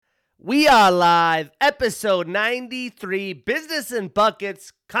We are live, episode 93, Business and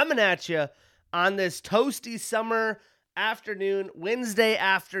Buckets, coming at you on this toasty summer afternoon, Wednesday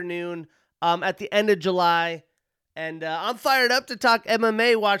afternoon, at the end of July. And I'm fired up to talk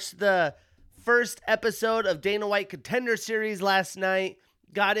MMA. Watched the first episode of Dana White Contender Series last night.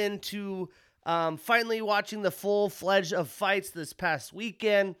 Got into finally watching the full-fledged of fights this past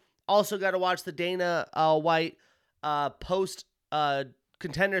weekend. Also got to watch the Dana White post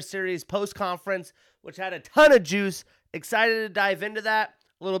Contender Series post-conference, which had a ton of juice. Excited to dive into that.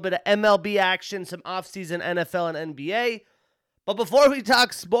 A little bit of MLB action, some off-season NFL and NBA. But before we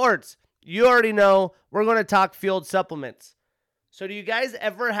talk sports, you already know we're going to talk field supplements. So do you guys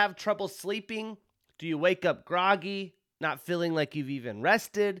ever have trouble sleeping? Do you wake up groggy, not feeling like you've even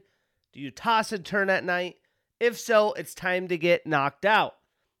rested? Do you toss and turn at night? If so, it's time to get knocked out.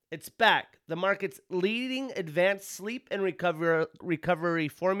 It's back. The market's leading advanced sleep and recovery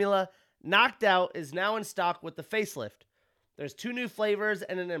formula, Knocked Out, is now in stock with the facelift. There's 2 new flavors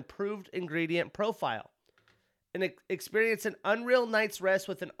and an improved ingredient profile. Experience an unreal night's rest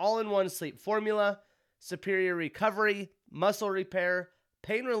with an all-in-one sleep formula, superior recovery, muscle repair,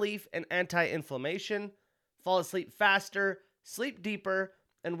 pain relief, and anti-inflammation. Fall asleep faster, sleep deeper,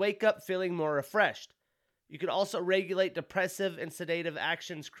 and wake up feeling more refreshed. You can also regulate depressive and sedative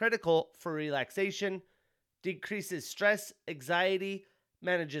actions critical for relaxation, decreases stress, anxiety,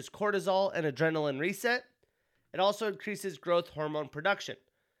 manages cortisol and adrenaline reset. It also increases growth hormone production.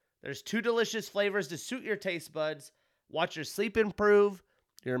 There's 2 delicious flavors to suit your taste buds. Watch your sleep improve,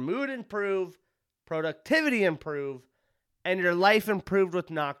 your mood improve, productivity improve, and your life improved with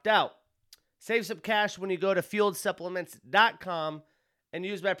Knocked Out. Save some cash when you go to fueledsupplements.com and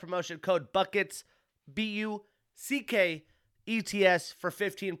use my promotion code BUCKETS, BUCKETS, for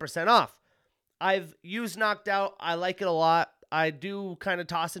 15% off. I've used Knocked Out. I like it a lot. I do kind of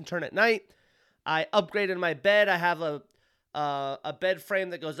toss and turn at night. I upgraded my bed. I have a bed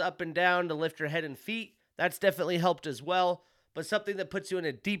frame that goes up and down to lift your head and feet. That's definitely helped as well. But something that puts you in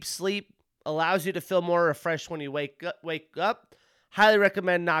a deep sleep, allows you to feel more refreshed when you wake up. Highly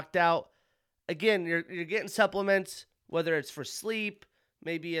recommend Knocked Out. Again, you're getting supplements, whether it's for sleep,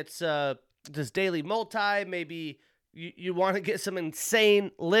 maybe it's this daily multi, maybe you want to get some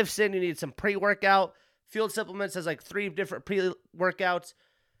insane lifts in, you need some pre-workout. Field Supplements has like 3 different pre-workouts.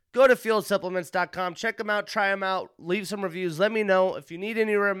 Go to fueledsupplements.com, check them out, try them out, leave some reviews. Let me know. If you need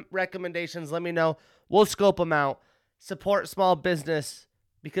any recommendations, let me know. We'll scope them out. Support small business,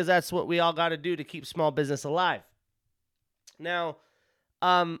 because that's what we all got to do to keep small business alive. Now,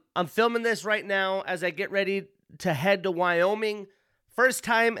 I'm filming this right now as I get ready to head to Wyoming. First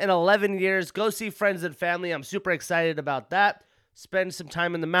time in 11 years. Go see friends and family. I'm super excited about that. Spend some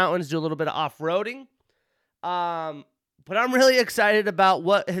time in the mountains, do a little bit of off-roading. But I'm really excited about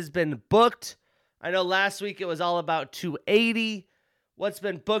what has been booked. I know last week it was all about 280. What's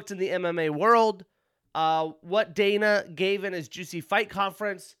been booked in the MMA world. What Dana gave in his Juicy Fight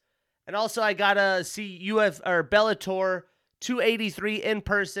Conference. And also I got to see Bellator 283 in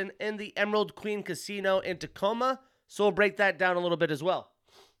person in the Emerald Queen Casino in Tacoma. So we'll break that down a little bit as well.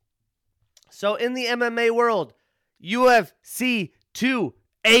 So in the MMA world, UFC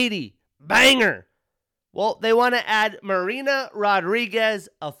 280, banger. Well, they want to add Marina Rodriguez,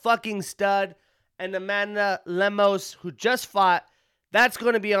 a fucking stud, and Amanda Lemos, who just fought. That's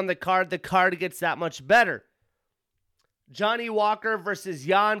going to be on the card. The card gets that much better. Johnny Walker versus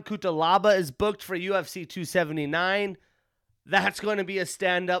Jan Cutelaba is booked for UFC 279. That's going to be a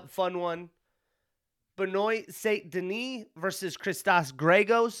stand-up fun one. Benoit Saint Denis versus Christos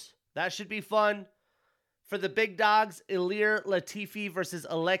Gregos. That should be fun. For the big dogs, Ilir Latifi versus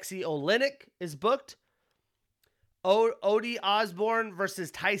Alexei Oleinik is booked. Odie Osborne versus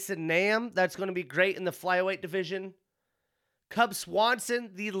Tyson Nam. That's going to be great in the flyweight division. Cub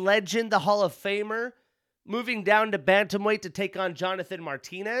Swanson, the legend, the Hall of Famer, moving down to bantamweight to take on Jonathan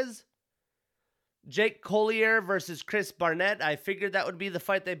Martinez. Jake Collier versus Chris Barnett. I figured that would be the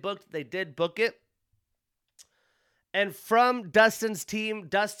fight they booked. They did book it. And from Dustin's team,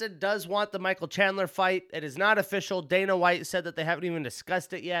 Dustin does want the Michael Chandler fight. It is not official. Dana White said that they haven't even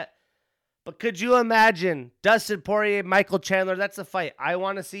discussed it yet. But could you imagine Dustin Poirier, Michael Chandler? That's a fight I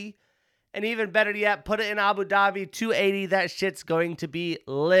want to see. And even better yet, put it in Abu Dhabi, 280. That shit's going to be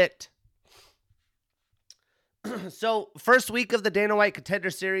lit. So, first week of the Dana White Contender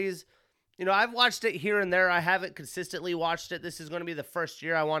Series. You know, I've watched it here and there. I haven't consistently watched it. This is going to be the first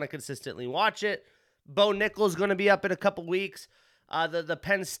year I want to consistently watch it. Bo Nickel's going to be up in a couple weeks. The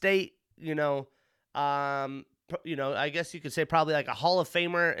Penn State, I guess you could say probably like a Hall of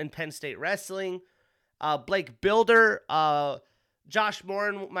Famer in Penn State wrestling. Blake Builder Josh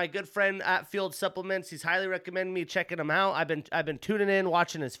Morin, my good friend at Field Supplements, he's highly recommended me checking him out. I've been tuning in,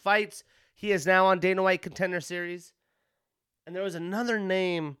 watching his fights. He is now on Dana White Contender Series. And there was another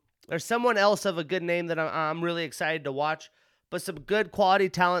name. There's someone else of a good name that I'm really excited to watch. But some good quality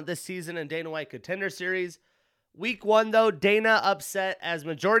talent this season in Dana White Contender Series. Week 1, though, Dana upset as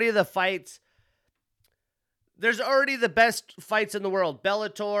majority of the fights. There's already the best fights in the world.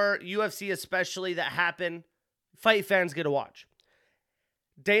 Bellator, UFC especially, that happen. Fight fans get to watch.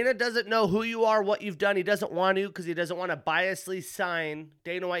 Dana doesn't know who you are, what you've done. He doesn't want to because he doesn't want to biasly sign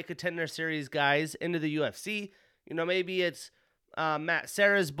Dana White Contender Series guys into the UFC. You know, maybe it's Matt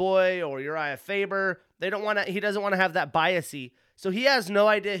Serra's boy or Uriah Faber. He doesn't want to have that biasy. So he has no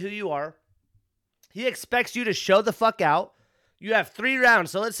idea who you are. He expects you to show the fuck out. You have 3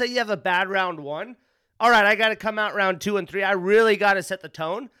 rounds. So let's say you have a bad round 1. All right, I got to come out round 2 and 3. I really got to set the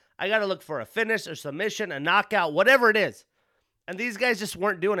tone. I got to look for a finish, a submission, a knockout, whatever it is. And these guys just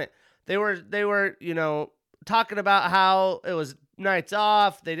weren't doing it. They were, you know, talking about how it was nights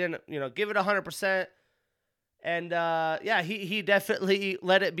off. They didn't, you know, give it 100%. And yeah, he definitely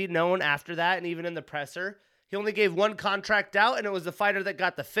let it be known after that, and even in the presser. He only gave 1 contract out, and it was the fighter that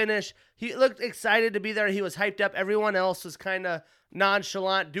got the finish. He looked excited to be there. He was hyped up. Everyone else was kind of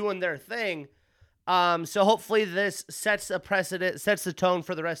nonchalant, doing their thing. So hopefully this sets a precedent, sets the tone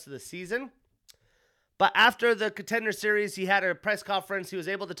for the rest of the season. But after the Contender Series, he had a press conference. He was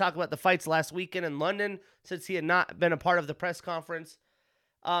able to talk about the fights last weekend in London since he had not been a part of the press conference.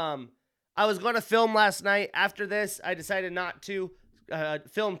 I was going to film last night. After this, I decided not to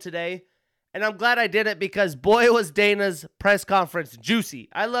film today. And I'm glad I did it because boy was Dana's press conference juicy.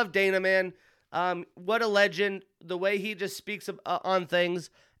 I love Dana, man. What a legend. The way he just speaks on things.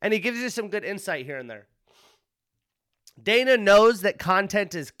 And he gives you some good insight here and there. Dana knows that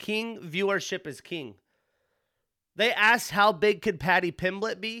content is king. Viewership is king. They asked how big could Paddy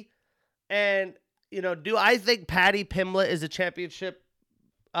Pimblett be? And, you know, do I think Paddy Pimblett is a championship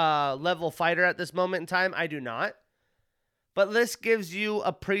level fighter at this moment in time? I do not. But this gives you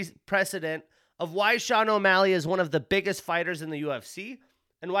a precedent of why Sean O'Malley is one of the biggest fighters in the UFC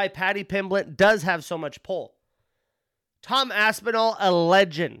and why Paddy Pimblett does have so much pull. Tom Aspinall, a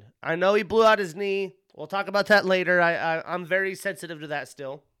legend. I know he blew out his knee. We'll talk about that later. I'm very sensitive to that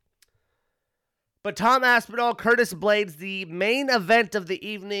still. But Tom Aspinall, Curtis Blades, the main event of the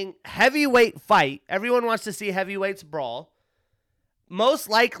evening, heavyweight fight. Everyone wants to see heavyweights brawl. Most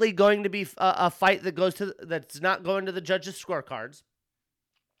likely going to be a fight that's not going to the judges' scorecards.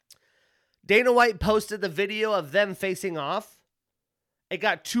 Dana White posted the video of them facing off. It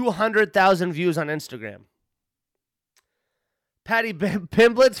got 200,000 views on Instagram. Paddy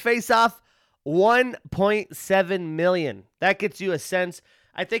Pimblett's face-off, 1.7 million. That gets you a sense.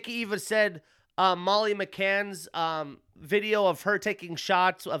 I think he even said Molly McCann's video of her taking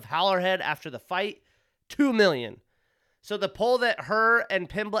shots of Hallerhead after the fight, 2 million. So the poll that her and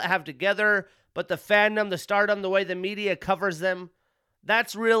Pimblett have together, but the fandom, the stardom, the way the media covers them,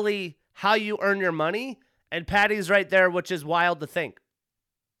 that's really how you earn your money. And Paddy's right there, which is wild to think.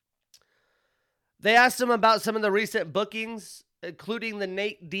 They asked him about some of the recent bookings, including the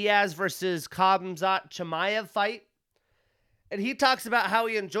Nate Diaz versus Khamzat Chimaev fight. And he talks about how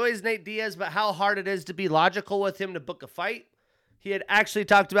he enjoys Nate Diaz, but how hard it is to be logical with him to book a fight. He had actually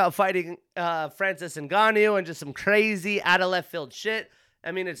talked about fighting Francis Ngannou and just some crazy out of left field shit.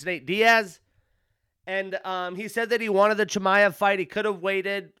 I mean, it's Nate Diaz. And he said that he wanted the Chimaev fight. He could have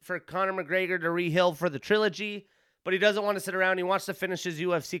waited for Conor McGregor to re-heal for the trilogy, but he doesn't want to sit around. He wants to finish his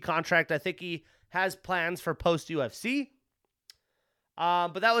UFC contract. I think he has plans for post-UFC.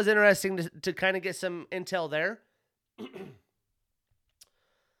 But that was interesting to kind of get some intel there.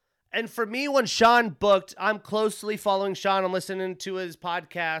 And for me, when Sean booked, I'm closely following Sean. I'm listening to his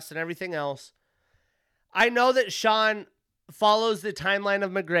podcast and everything else. I know that Sean follows the timeline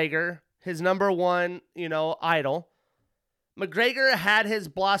of McGregor, his number one, idol. McGregor had his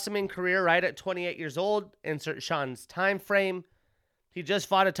blossoming career right at 28 years old. Insert Sean's time frame. He just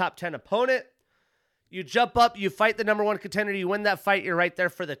fought a top 10 opponent. You jump up, you fight the number one contender, you win that fight, you're right there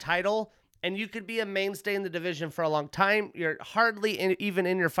for the title. And you could be a mainstay in the division for a long time. You're hardly even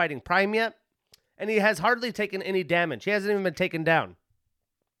in your fighting prime yet. And he has hardly taken any damage. He hasn't even been taken down.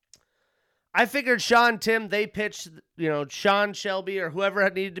 I figured Sean, Tim, they pitched, Sean Shelby or whoever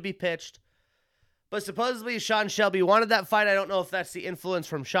needed to be pitched. But supposedly Sean Shelby wanted that fight. I don't know if that's the influence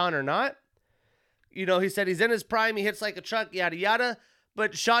from Sean or not. He said he's in his prime. He hits like a truck, yada, yada.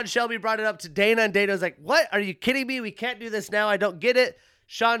 But Sean Shelby brought it up to Dana, and Dana was like, what? Are you kidding me? We can't do this now. I don't get it.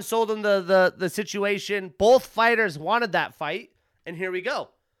 Sean sold him the situation. Both fighters wanted that fight, and here we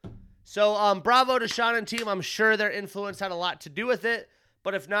go. So bravo to Sean and team. I'm sure their influence had a lot to do with it.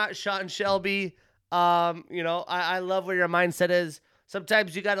 But if not, Sean Shelby, I love where your mindset is.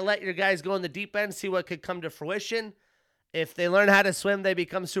 Sometimes you got to let your guys go in the deep end, see what could come to fruition. If they learn how to swim, they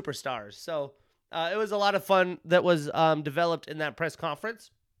become superstars. So it was a lot of fun that was developed in that press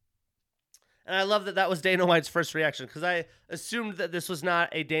conference. And I love that that was Dana White's first reaction, because I assumed that this was not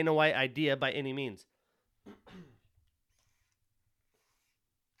a Dana White idea by any means.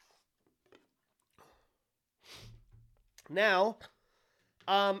 Now,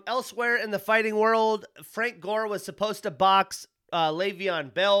 elsewhere in the fighting world, Frank Gore was supposed to box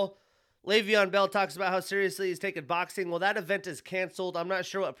Le'Veon Bell. Le'Veon Bell talks about how seriously he's taken boxing. Well, that event is canceled. I'm not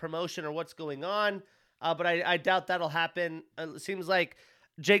sure what promotion or what's going on, but I doubt that'll happen. It seems like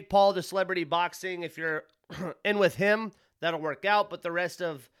Jake Paul, the celebrity boxing, if you're in with him, that'll work out. But the rest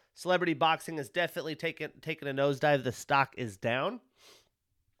of celebrity boxing is definitely taking a nosedive. The stock is down.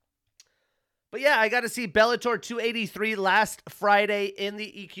 But yeah, I got to see Bellator 283 last Friday in the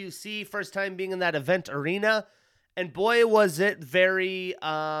EQC. First time being in that event arena. And boy, was it very,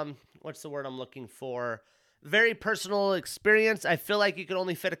 what's the word I'm looking for? Very personal experience. I feel like you could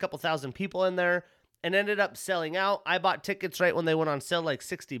only fit a couple thousand people in there, and ended up selling out. I bought tickets right when they went on sale, like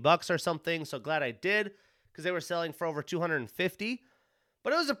 $60 or something. So glad I did, because they were selling for over $250.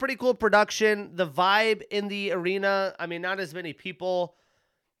 But it was a pretty cool production. The vibe in the arena, I mean, not as many people.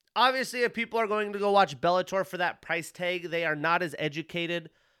 Obviously, if people are going to go watch Bellator for that price tag, they are not as educated.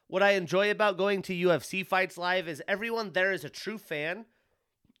 What I enjoy about going to UFC fights live is everyone there is a true fan.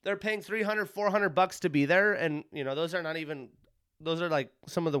 They're paying $300, $400 to be there. And, those are like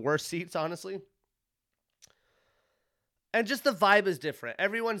some of the worst seats, honestly. And just the vibe is different.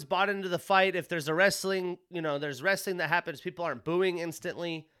 Everyone's bought into the fight. If there's there's wrestling that happens, people aren't booing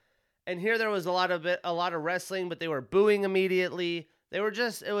instantly. And here there was a lot of wrestling, but they were booing immediately. It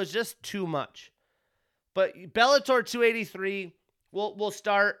was just too much. But Bellator 283, we'll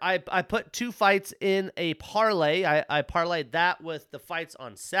start. I put 2 fights in a parlay. I parlayed that with the fights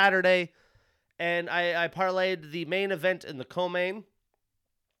on Saturday. And I parlayed the main event in the co-main.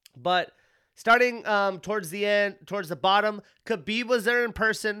 But starting towards the bottom, Khabib was there in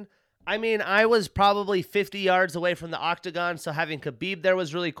person. I mean, I was probably 50 yards away from the octagon, so having Khabib there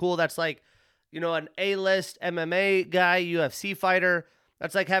was really cool. That's like, an A-list MMA guy, UFC fighter.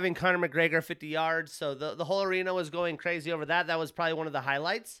 That's like having Conor McGregor 50 yards. So the whole arena was going crazy over that. That was probably one of the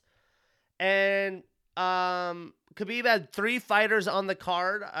highlights. And Khabib had 3 fighters on the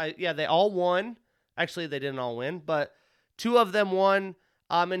card. They all won. Actually, they didn't all win, but 2 of them won.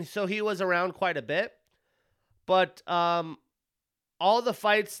 And so he was around quite a bit. But all the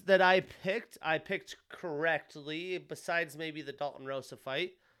fights that I picked correctly, besides maybe the Dalton Rosa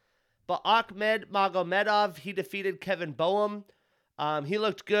fight. But Ahmed Magomedov, he defeated Kevin Boehm. He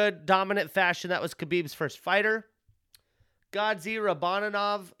looked good, dominant fashion. That was Khabib's first fighter. Godzi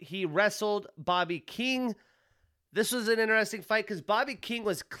Rabananov, he wrestled Bobby King. This was an interesting fight because Bobby King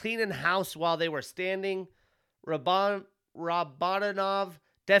was cleaning house while they were standing. Rabananov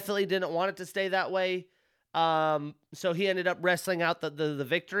definitely didn't want it to stay that way. So he ended up wrestling out the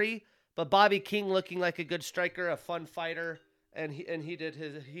victory. But Bobby King looking like a good striker, a fun fighter, and he did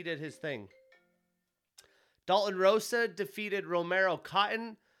his thing. Dalton Rosa defeated Romero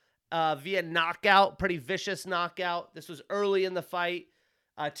Cotton via knockout, pretty vicious knockout. This was early in the fight.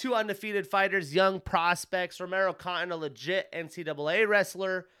 2 undefeated fighters, young prospects. Romero Cotton, a legit NCAA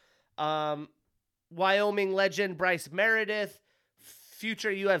wrestler. Wyoming legend Bryce Meredith,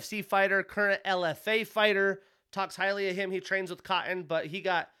 future UFC fighter, current LFA fighter. Talks highly of him. He trains with Cotton, but he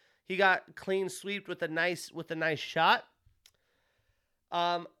got clean sweeped with a nice shot.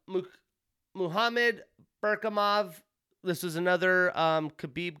 Muhammad Berkamov. This was another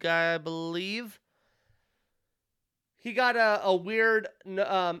Khabib guy, I believe. He got a weird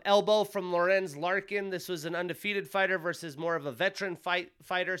elbow from Lorenz Larkin. This was an undefeated fighter versus more of a veteran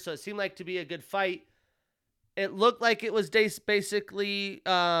fighter, so it seemed like to be a good fight. It looked like it was basically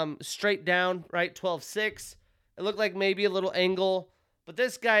straight down, right? 12-6. It looked like maybe a little angle. But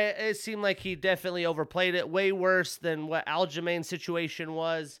this guy, it seemed like he definitely overplayed it. Way worse than what Aljamain's situation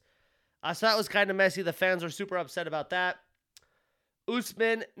was. So that was kind of messy. The fans were super upset about that.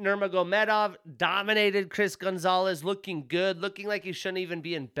 Usman Nurmagomedov dominated Chris Gonzalez, looking good, looking like he shouldn't even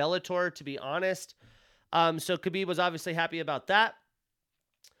be in Bellator, to be honest. So Khabib was obviously happy about that.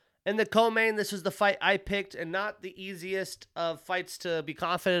 In the co-main, this was the fight I picked, and not the easiest of fights to be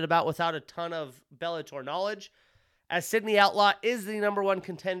confident about without a ton of Bellator knowledge, as Sidney Outlaw is the number 1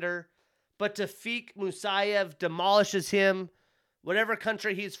 contender, but Tafik Musayev demolishes him. Whatever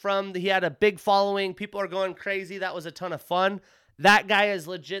country he's from, he had a big following. People are going crazy. That was a ton of fun. That guy is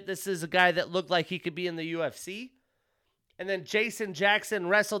legit. This is a guy that looked like he could be in the UFC. And then Jason Jackson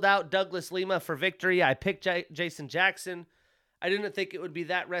wrestled out Douglas Lima for victory. I picked Jason Jackson. I didn't think it would be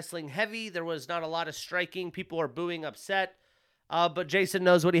that wrestling heavy. There was not a lot of striking. People were booing upset. But Jason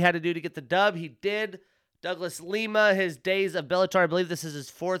knows what he had to do to get the dub. He did. Douglas Lima, his days of Bellator, I believe this is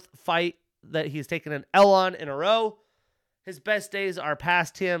his 4th fight that he's taken an L on in a row. His best days are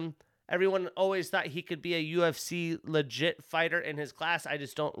past him. Everyone always thought he could be a UFC legit fighter in his class. I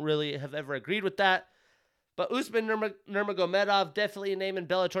just don't really have ever agreed with that. But Usman Nurmagomedov, definitely a name in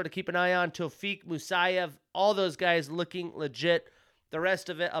Bellator to keep an eye on. Tofik Musayev, all those guys looking legit. The rest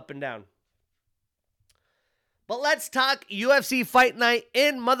of it up and down. But let's talk UFC Fight Night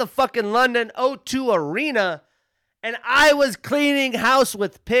in motherfucking London, O2 Arena. And I was cleaning house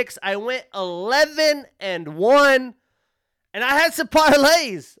with picks. I went 11-1. And I had some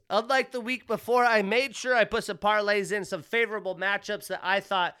parlays. Unlike the week before, I made sure I put some parlays in, some favorable matchups that I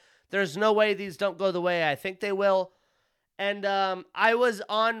thought there's no way these don't go the way I think they will. And I was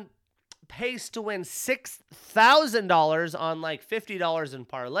on pace to win $6,000 on like $50 in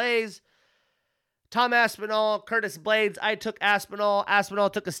parlays. Tom Aspinall, Curtis Blades. I took Aspinall. Aspinall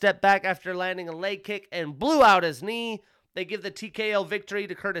took a step back after landing a leg kick and blew out his knee. They give the TKO victory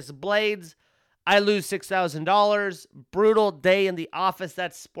to Curtis Blades. I lose $6,000. Brutal day in the office.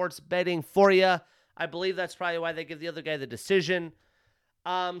 That's sports betting for you. I believe that's probably why they give the other guy the decision.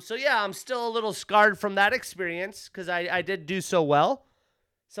 So yeah, I'm still a little scarred from that experience because I did do so well.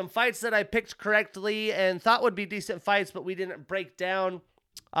 Some fights that I picked correctly and thought would be decent fights, but we didn't break down.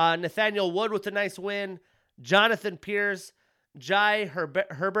 Nathaniel Wood with a nice win. Jonathan Pierce, Jai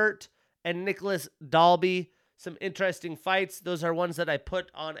Herbert, and Nicholas Dalby. Some interesting fights. Those are ones that I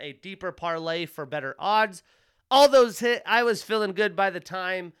put on a deeper parlay for better odds. All those hit. I was feeling good by the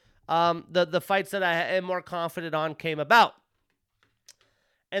time the fights that I am more confident on came about.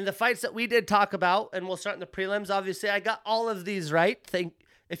 And the fights that we did talk about, and we'll start in the prelims. Obviously, I got all of these right.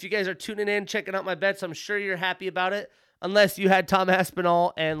 If you guys are tuning in, checking out my bets, I'm sure you're happy about it. Unless you had Tom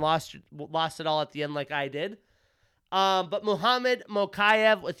Aspinall and lost it all at the end like I did. But Muhammad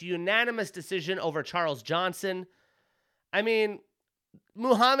Mokaev with unanimous decision over Charles Johnson. I mean,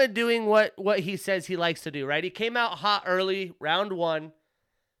 Muhammad doing what he says he likes to do, right? He came out hot early, round 1.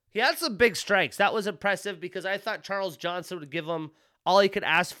 He had some big strikes. That was impressive because I thought Charles Johnson would give him all he could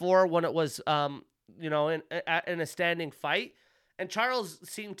ask for when it was, in a standing fight. And Charles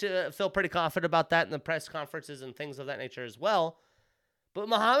seemed to feel pretty confident about that in the press conferences and things of that nature as well. But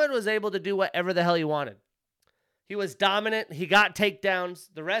Muhammad was able to do whatever the hell he wanted. He was dominant. He got takedowns.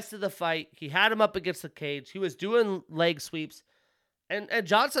 The rest of the fight, he had him up against the cage. He was doing leg sweeps. And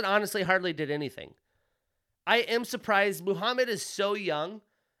Johnson honestly hardly did anything. I am surprised. Muhammad is so young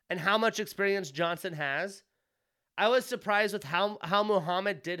and how much experience Johnson has. I was surprised with how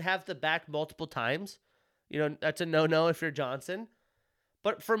Muhammad did have the back multiple times. That's a no-no if you're Johnson.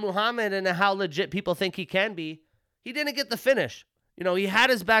 But for Muhammad and how legit people think he can be, he didn't get the finish. He had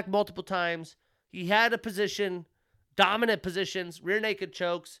his back multiple times. He had a position, dominant positions, rear naked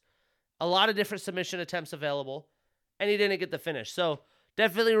chokes, a lot of different submission attempts available, and he didn't get the finish. So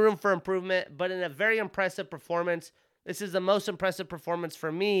definitely room for improvement, but in a very impressive performance. This is the most impressive performance for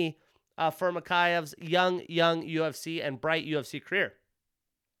me for Mokaev's young UFC and bright UFC career.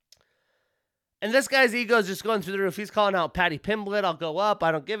 And this guy's ego is just going through the roof. He's calling out Paddy Pimblett. I'll go up.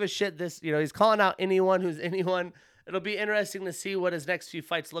 I don't give a shit. He's calling out anyone who's anyone. It'll be interesting to see what his next few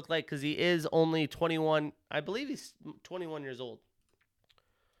fights look like because he is only 21. I believe he's 21 years old.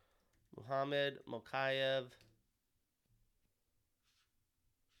 Muhammad Mokaev.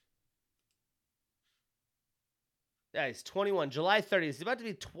 Yeah, he's 21. July 30th. He's about to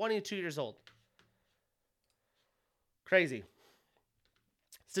be 22 years old. Crazy.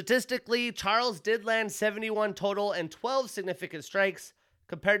 Statistically, Charles did land 71 total and 12 significant strikes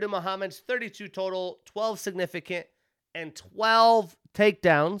compared to Muhammad's 32 total, 12 significant, and 12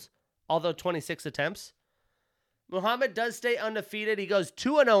 takedowns, although 26 attempts. Muhammad does stay undefeated. He goes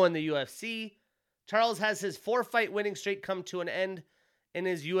 2-0 in the UFC. Charles has his 4-fight winning streak come to an end in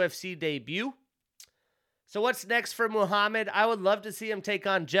his UFC debut. So what's next for Muhammad? I would love to see him take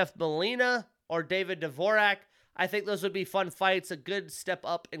on Jeff Molina or David Dvorak. I think those would be fun fights, a good step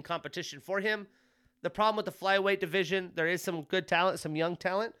up in competition for him. The problem with the flyweight division, there is some good talent, some young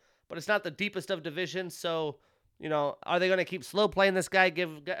talent, but it's not the deepest of divisions. So, are they going to keep slow playing this guy,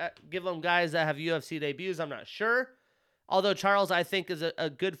 give them guys that have UFC debuts? I'm not sure. Although Charles, I think, is a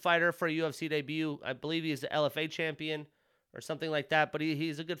good fighter for a UFC debut. I believe he's the LFA champion or something like that, but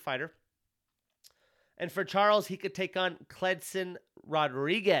he's a good fighter. And for Charles, he could take on Kledson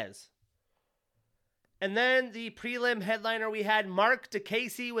Rodriguez. And then the prelim headliner, we had Mark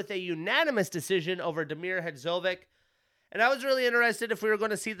DeCasey with a unanimous decision over Damir Hadzovic. And I was really interested if we were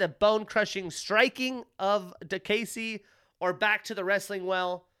going to see the bone-crushing striking of DeCasey or back to the wrestling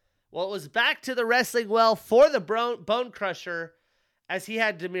well. Well, it was back to the wrestling well for the bone crusher as he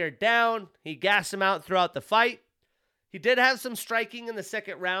had Damir down. He gassed him out throughout the fight. He did have some striking in the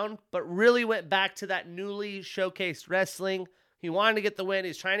second round, but really went back to that newly showcased wrestling. He wanted to get the win.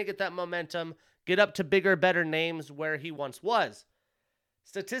 He's trying to get that momentum, get up to bigger, better names where he once was.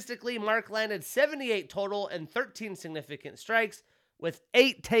 Statistically, Mark landed 78 total and 13 significant strikes with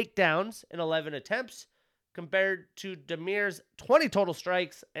 8 takedowns in 11 attempts compared to Damir's 20 total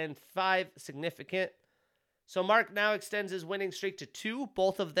strikes and 5 significant. So Mark now extends his winning streak to 2,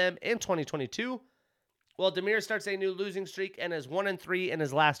 both of them in 2022. Well, Damir starts a new losing streak and is 1-3 in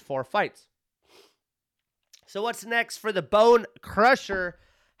his last 4 fights. So what's next for the Bone Crusher?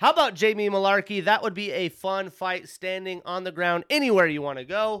 How about Jamie Mullarkey? That would be a fun fight, standing on the ground anywhere you want to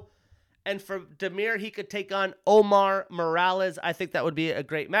go. And for Damir, he could take on Omar Morales. I think that would be a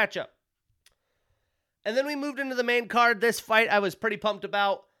great matchup. And then we moved into the main card. This fight I was pretty pumped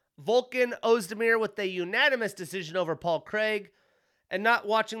about. Volkan Ozdemir with a unanimous decision over Paul Craig. And not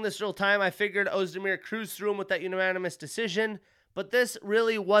watching this real time, I figured Ozdemir cruised through him with that unanimous decision. But this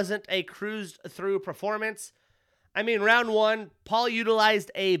really wasn't a cruised through performance. I mean, round 1, Paul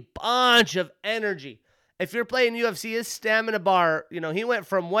utilized a bunch of energy. If you're playing UFC, his stamina bar, he went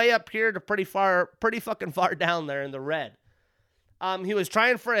from way up here to pretty fucking far down there in the red. He was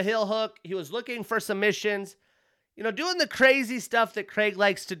trying for a heel hook. He was looking for submissions. Doing the crazy stuff that Craig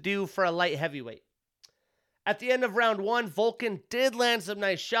likes to do for a light heavyweight. At the end of round 1, Volkan did land some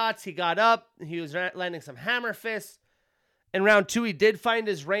nice shots. He got up. He was landing some hammer fists. In round 2, he did find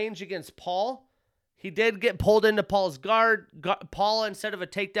his range against Paul. He did get pulled into Paul's guard. Paul, instead of a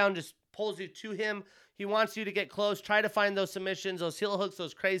takedown, just pulls you to him. He wants you to get close, try to find those submissions, those heel hooks,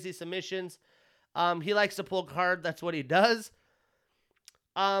 those crazy submissions. He likes to pull hard. That's what he does.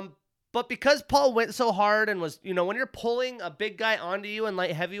 But because Paul went so hard and was, when you're pulling a big guy onto you in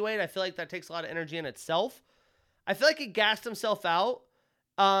light heavyweight, I feel like that takes a lot of energy in itself. I feel like he gassed himself out.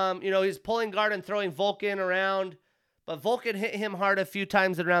 He's pulling guard and throwing Volkan around. But Volkan hit him hard a few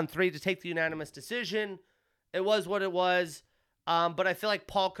times in round 3 to take the unanimous decision. It was what it was. But I feel like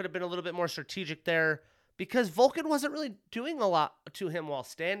Paul could have been a little bit more strategic there because Volkan wasn't really doing a lot to him while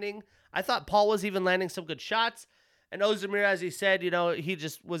standing. I thought Paul was even landing some good shots. And Ozdemir, as he said, he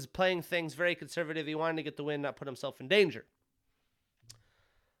just was playing things very conservative. He wanted to get the win, not put himself in danger.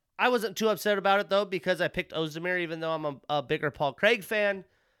 I wasn't too upset about it, though, because I picked Ozdemir, even though I'm a bigger Paul Craig fan.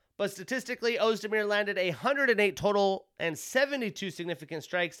 But statistically, Ozdemir landed 108 total and 72 significant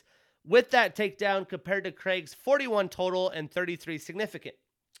strikes with that takedown compared to Craig's 41 total and 33 significant.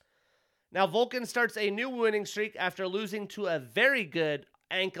 Now, Volkan starts a new winning streak after losing to a very good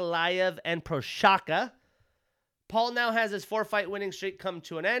Ankalaev and Prochazka. Paul now has his 4-fight winning streak come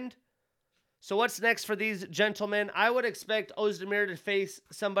to an end. So what's next for these gentlemen? I would expect Ozdemir to face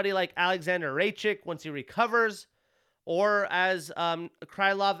somebody like Alexander Rakic once he recovers. Or as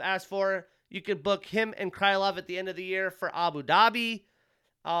Krylov asked for, you could book him and Krylov at the end of the year for Abu Dhabi.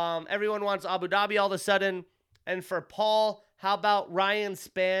 Everyone wants Abu Dhabi all of a sudden. And for Paul, how about Ryan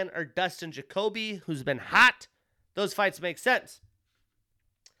Spann or Dustin Jacoby, who's been hot? Those fights make sense.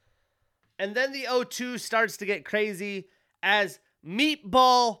 And then the O2 starts to get crazy as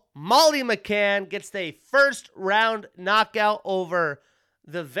Meatball Molly McCann gets the first round knockout over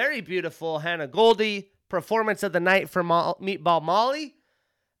the very beautiful Hannah Goldie. Performance of the night for Meatball Molly.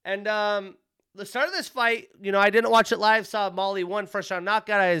 And the start of this fight, I didn't watch it live, saw Molly won first round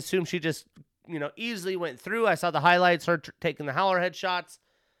knockout. I assume she just, easily went through. I saw the highlights, her taking the howler head shots.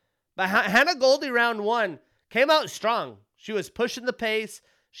 But Hannah Goldie round 1 came out strong. She was pushing the pace.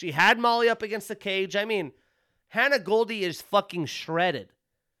 She had Molly up against the cage. I mean, Hannah Goldie is fucking shredded.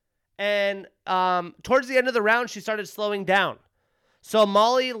 And towards the end of the round, she started slowing down. So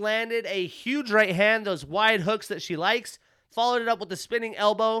Molly landed a huge right hand, those wide hooks that she likes, followed it up with a spinning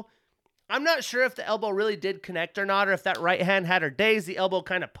elbow. I'm not sure if the elbow really did connect or not, or if that right hand had her days. The elbow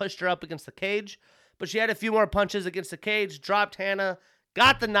kind of pushed her up against the cage. But she had a few more punches against the cage, dropped Hannah,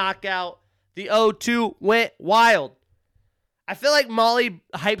 got the knockout. The O2 went wild. I feel like Molly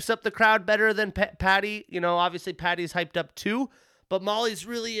hypes up the crowd better than Patty. Obviously Patty's hyped up too. But Molly's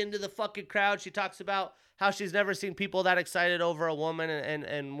really into the fucking crowd. She talks about how she's never seen people that excited over a woman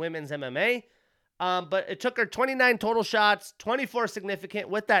and women's MMA. But it took her 29 total shots, 24 significant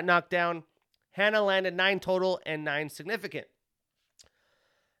with that knockdown. Hannah landed 9 total and 9 significant.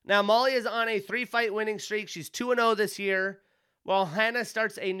 Now, Molly is on a 3-fight winning streak. She's 2-0 this year. while Hannah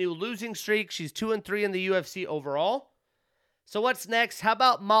starts a new losing streak. She's 2-3 in the UFC overall. So what's next? How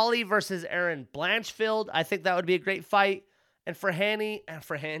about Molly versus Erin Blanchfield? I think that would be a great fight. And for Hannah,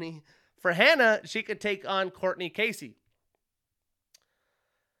 she could take on Courtney Casey.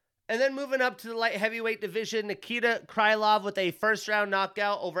 And then moving up to the light heavyweight division, Nikita Krylov with a first-round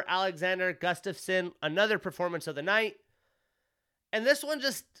knockout over Alexander Gustafsson, another performance of the night. And this one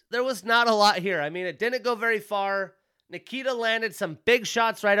there was not a lot here. I mean, it didn't go very far. Nikita landed some big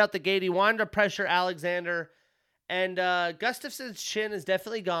shots right out the gate. He wanted to pressure Alexander. And Gustafsson's chin is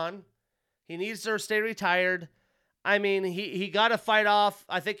definitely gone. He needs to stay retired. I mean, he got a fight off.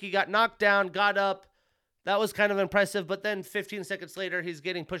 I think he got knocked down, got up. That was kind of impressive. But then 15 seconds later, he's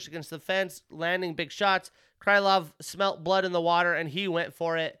getting pushed against the fence, landing big shots. Krylov smelt blood in the water, and he went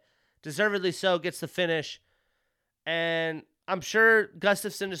for it. Deservedly so, gets the finish. And I'm sure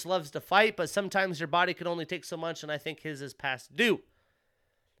Gustafsson just loves to fight, but sometimes your body can only take so much, and I think his is past due.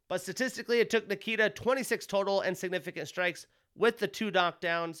 But statistically, it took Nikita 26 total and significant strikes with the 2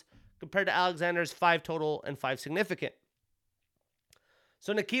 knockdowns compared to Alexander's 5 total and 5 significant.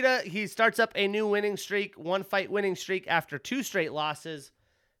 So Nikita, he starts up a new winning streak, 1-fight winning streak after 2 straight losses.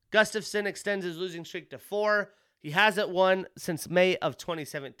 Gustafsson extends his losing streak to 4. He hasn't won since May of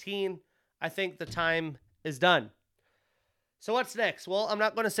 2017. I think the time is done. So what's next? Well, I'm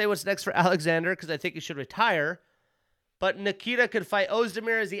not going to say what's next for Alexander because I think he should retire. But Nikita could fight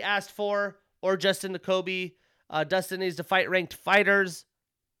Ozdemir as he asked for, or Justin Jacoby. Dustin needs to fight ranked fighters.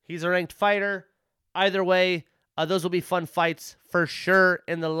 He's a ranked fighter. Either way, those will be fun fights for sure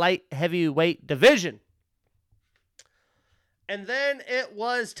in the light heavyweight division. And then it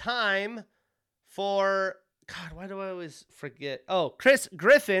was time for, God, why do I always forget? Oh, Chris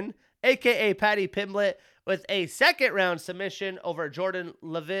Griffin, a.k.a. Paddy Pimblett, with a second-round submission over Jordan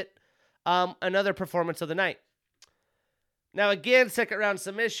Leavitt. Another performance of the night. Now, again, second-round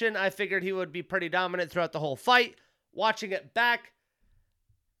submission. I figured he would be pretty dominant throughout the whole fight. Watching it back,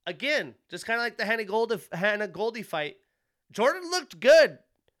 again, just kind of like the Hannah Goldie fight, Jordan looked good.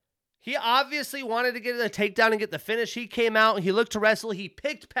 He obviously wanted to get the takedown and get the finish. He came out, he looked to wrestle. He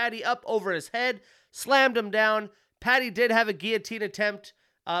picked Paddy up over his head, slammed him down. Paddy did have a guillotine attempt.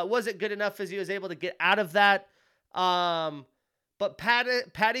 Wasn't good enough as he was able to get out of that. But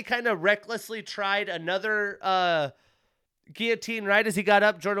Paddy kind of recklessly tried another guillotine right as he got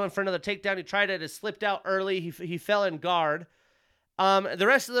up. Jordan went for another takedown. He tried it. It slipped out early. He fell in guard. The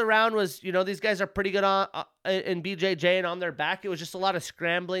rest of the round was, these guys are pretty good in BJJ and on their back. It was just a lot of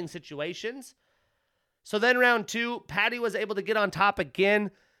scrambling situations. So then round 2, Paddy was able to get on top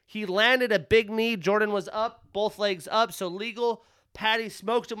again. He landed a big knee. Jordan was up, both legs up, so legal. Paddy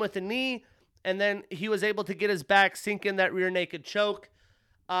smoked him with a knee, and then he was able to get his back, sink in that rear naked choke.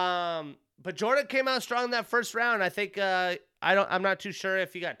 But Jordan came out strong in that first round. I think I'm not too sure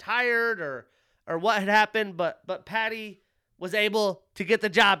if he got tired or what had happened, but Paddy was able to get the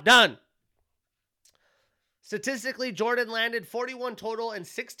job done. Statistically, Jordan landed 41 total and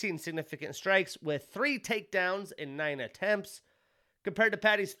 16 significant strikes with 3 takedowns in 9 attempts, compared to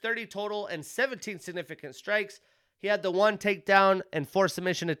Paddy's 30 total and 17 significant strikes. He had the 1 takedown and 4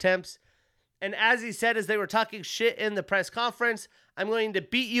 submission attempts. And as he said, as they were talking shit in the press conference, I'm going to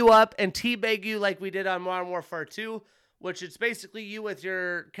beat you up and teabag you like we did on Modern Warfare 2, which is basically you with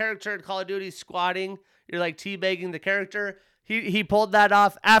your character in Call of Duty squatting. You're like teabagging the character. He pulled that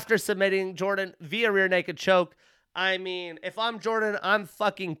off after submitting Jordan via rear naked choke. I mean, if I'm Jordan, I'm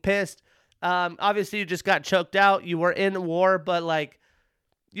fucking pissed. Obviously, you just got choked out. You were in war, but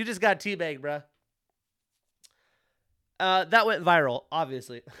you just got teabagged, bruh. That went viral,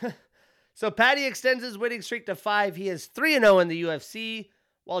 obviously. So Paddy extends his winning streak to 5. He is 3-0 in the UFC,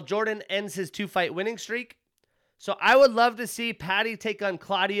 while Jordan ends his 2-fight winning streak. So I would love to see Paddy take on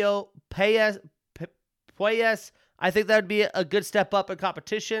Claudio Puelles. I think that would be a good step up in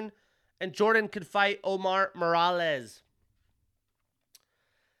competition. And Jordan could fight Omar Morales.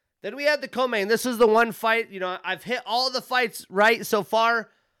 Then we had the co-main. This is the one fight, I've hit all the fights right so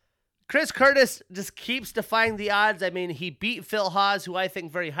far. Chris Curtis just keeps defying the odds. I mean, he beat Phil Haas, who I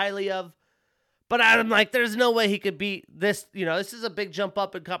think very highly of. But I'm like, there's no way he could beat this. This is a big jump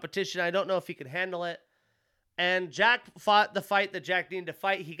up in competition. I don't know if he could handle it. And Jack fought the fight that Jack needed to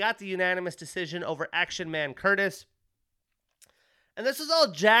fight. He got the unanimous decision over Action Man Curtis. And this is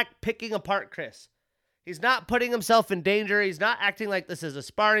all Jack picking apart Chris. He's not putting himself in danger. He's not acting like this is a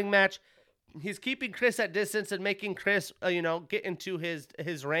sparring match. He's keeping Chris at distance and making Chris, get into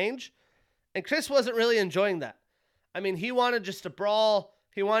his range. And Chris wasn't really enjoying that. I mean, he wanted just to brawl.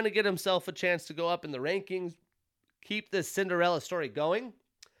 He wanted to get himself a chance to go up in the rankings, keep this Cinderella story going.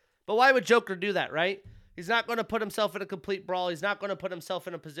 But why would Joker do that, right? He's not going to put himself in a complete brawl. He's not going to put himself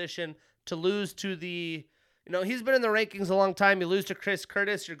in a position to lose to the, he's been in the rankings a long time. You lose to Chris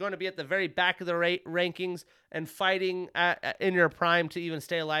Curtis, you're going to be at the very back of the rankings and fighting in your prime to even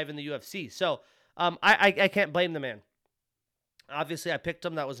stay alive in the UFC. So I can't blame the man. Obviously, I picked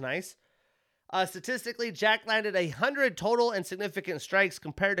him. That was nice. Statistically, Jack landed 100 total and significant strikes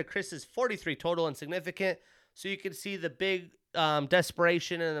compared to Chris's 43 total and significant. So you can see the big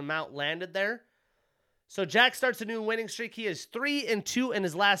desperation and amount landed there. So Jack starts a new winning streak. He is 3-2 in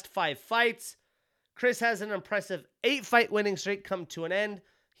his last 5 fights. Chris has an impressive 8-fight winning streak come to an end.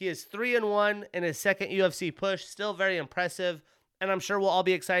 He is 3-1 in his second UFC push. Still very impressive. And I'm sure we'll all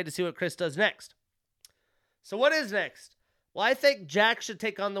be excited to see what Chris does next. So what is next? Well, I think Jack should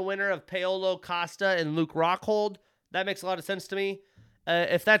take on the winner of Paolo Costa and Luke Rockhold. That makes a lot of sense to me.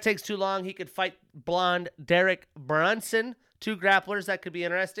 If that takes too long, he could fight blonde Derek Brunson. 2 grapplers. That could be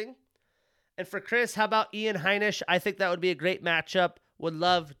interesting. And for Chris, how about Ian Heinisch? I think that would be a great matchup. Would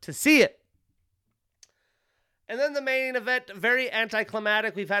love to see it. And then the main event, very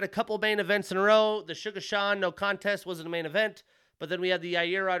anticlimactic. We've had a couple main events in a row. The Sugar Sean no contest wasn't a main event. But then we had the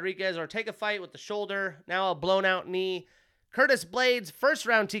Yair Rodriguez-Ortega fight with the shoulder. Now a blown out knee. Curtis Blades, first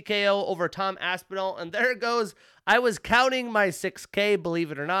round TKO over Tom Aspinall. And there it goes. I was counting my 6K,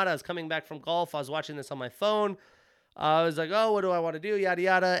 believe it or not. I was coming back from golf. I was watching this on my phone. I was like, oh, what do I want to do? Yada,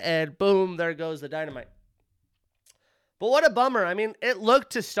 yada. And boom, there goes the dynamite. But what a bummer. I mean, it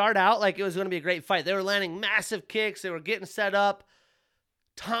looked to start out like it was going to be a great fight. They were landing massive kicks. They were getting set up.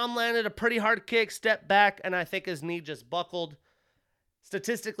 Tom landed a pretty hard kick, stepped back, and I think his knee just buckled.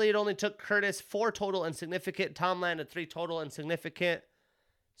 Statistically, it only took Curtis 4 total and significant. Tom landed 3 total and significant.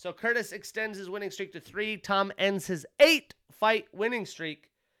 So Curtis extends his winning streak to 3. Tom ends his 8-fight winning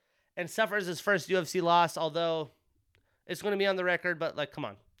streak and suffers his first UFC loss, although it's going to be on the record, but come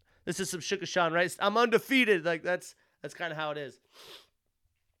on. This is some Sugar Sean, right? I'm undefeated. That's kind of how it is.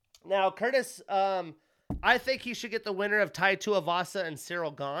 Now, Curtis, I think he should get the winner of Tai Tuivasa and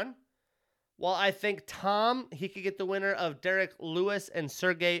Cyril Gane. While I think Tom, he could get the winner of Derek Lewis and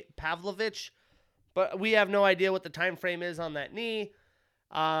Sergey Pavlovich. But we have no idea what the time frame is on that knee.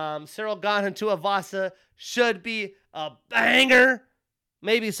 Cyril Gane and Tuivasa should be a banger.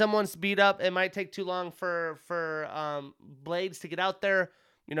 Maybe someone's beat up. It might take too long for Blades to get out there.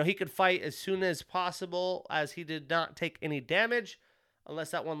 He could fight as soon as possible as he did not take any damage. Unless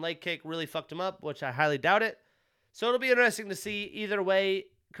that one leg kick really fucked him up, which I highly doubt it. So it'll be interesting to see. Either way,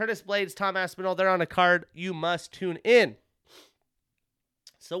 Curtis Blades, Tom Aspinall, they're on a card. You must tune in.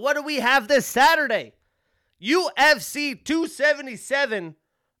 So what do we have this Saturday? UFC 277.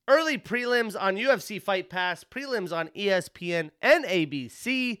 Early prelims on UFC Fight Pass. Prelims on ESPN and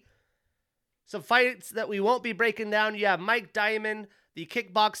ABC. Some fights that we won't be breaking down. You have Mike Diamond, the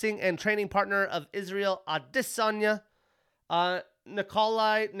kickboxing and training partner of Israel Adesanya.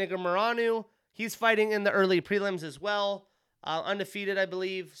 Nikolai Negumereanu, he's fighting in the early prelims as well. Undefeated, I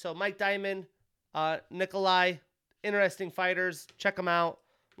believe. So Mike Diamond, Nikolai, interesting fighters. Check them out.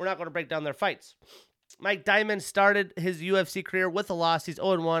 We're not going to break down their fights. Mike Diamond started his UFC career with a loss. He's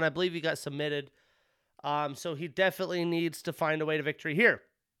 0-1. I believe he got submitted. So he definitely needs to find a way to victory here.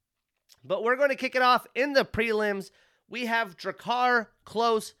 But we're going to kick it off in the prelims. We have Drakkar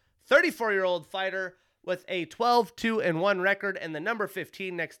Klose, 34-year-old fighter with a 12-2-1 record and the number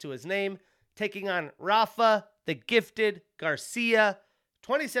 15 next to his name, taking on Rafa, the gifted Garcia,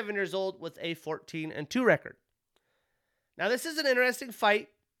 27 years old with a 14-2 record. Now, this is an interesting fight.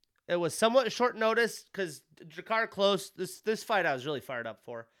 It was somewhat short notice because Drakkar Klose, this fight I was really fired up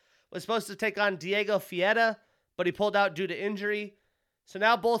for, was supposed to take on Diego Fieta, but he pulled out due to injury. So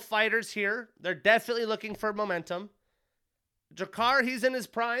now both fighters here, they're definitely looking for momentum. Drakkar, he's in his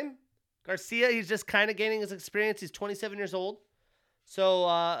prime. Garcia, he's just kind of gaining his experience. He's 27 years old. So,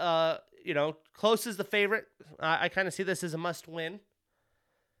 Klose is the favorite. I kind of see this as a must-win.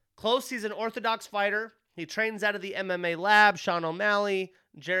 Klose, he's an orthodox fighter. He trains out of the MMA lab. Sean O'Malley,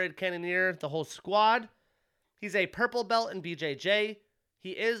 Jared Cannonier, the whole squad. He's a purple belt in BJJ.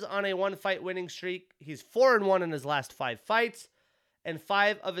 He is on a 1-fight winning streak. He's 4-1 in his last 5 fights. And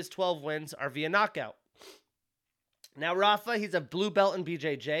 5 of his 12 wins are via knockout. Now, Rafa, he's a blue belt in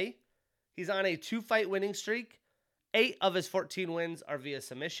BJJ. He's on a 2-fight winning streak. 8 of his 14 wins are via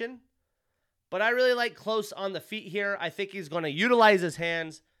submission. But I really like Klose on the feet here. I think he's going to utilize his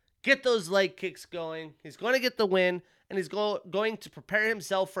hands, get those leg kicks going. He's going to get the win, and he's going to prepare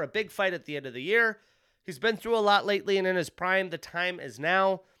himself for a big fight at the end of the year. He's been through a lot lately, and in his prime, the time is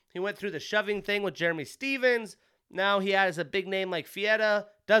now. He went through the shoving thing with Jeremy Stevens. Now he has a big name like Fieta.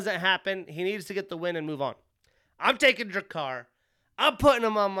 Doesn't happen. He needs to get the win and move on. I'm taking Drakkar. I'm putting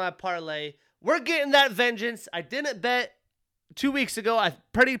him on my parlay We're getting that vengeance. I didn't bet 2 weeks ago. I'm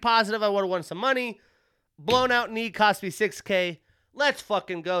pretty positive I would have won some money. Blown out knee cost me $6K. Let's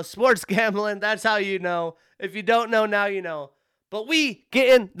fucking go. Sports gambling, that's how you know. If you don't know, now you know. But we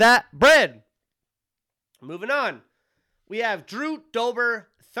getting that bread. Moving on. We have Drew Dober,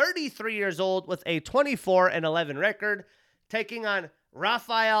 33 years old with a 24-11 record, taking on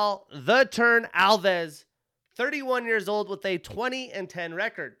Rafael The Turn Alves, 31 years old with a 20-10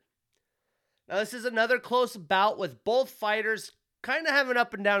 record. Now, this is another close bout with both fighters kind of having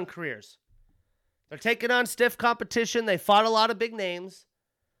up and down careers. They're taking on stiff competition. They fought a lot of big names.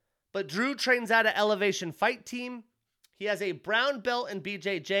 But Drew trains out of Elevation Fight Team. He has a brown belt in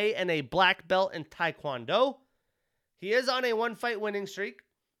BJJ and a black belt in Taekwondo. He is on a one-fight winning streak.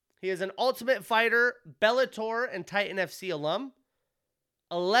 He is an Ultimate Fighter, Bellator, and Titan FC alum.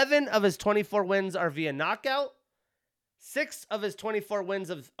 11 of his 24 wins are via knockout. 6 of his 24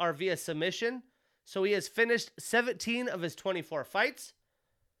 wins are via submission. So he has finished 17 of his 24 fights.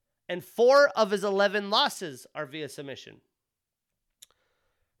 And 4 of his 11 losses are via submission.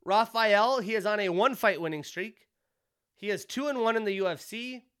 Rafael, he is on a one-fight winning streak. He is 2-1 in the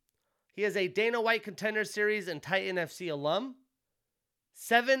UFC. He is a Dana White Contender Series and Titan FC alum.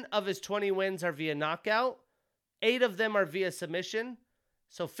 7 of his 20 wins are via knockout. 8 of them are via submission.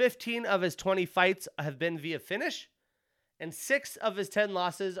 So 15 of his 20 fights have been via finish. And 6 of his 10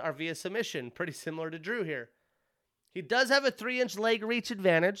 losses are via submission. Pretty similar to Drew here. He does have a 3-inch leg reach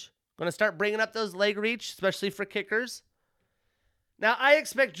advantage. Going to start bringing up those leg reach, especially for kickers. Now, I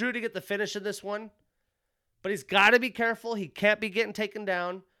expect Drew to get the finish in this one. But he's got to be careful. He can't be getting taken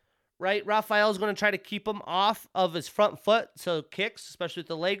down. Right? Rafael's going to try to keep him off of his front foot. So kicks, especially with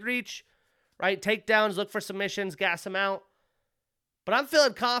the leg reach. Right? Takedowns, look for submissions, gas him out. But I'm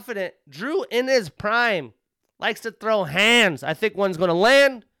feeling confident. Drew, in his prime, likes to throw hands. I think one's going to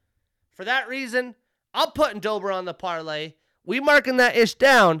land. For that reason, I'm putting Dober on the parlay. We marking that ish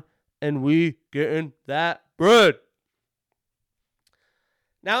down. And we getting that bread.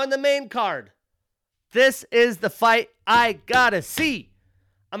 Now in the main card. This is the fight I gotta see.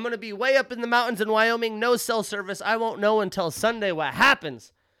 I'm going to be way up in the mountains in Wyoming. No cell service. I won't know until Sunday what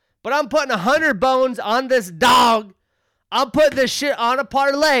happens. But I'm putting 100 bones on this dog. I'm putting this shit on a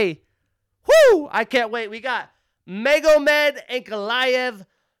parlay. Whoo! I can't wait. We got Magomed Ankalaev,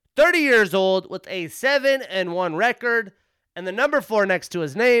 30 years old with a 7-1 record. And the number 4 next to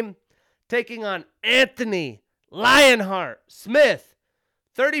his name. Taking on Anthony Lionheart Smith,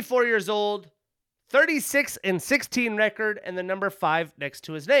 34 years old. 36-16 record, and the number 5 next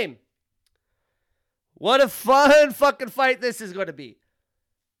to his name. What a fun fucking fight this is going to be.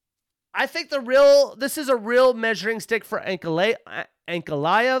 I think this is a real measuring stick for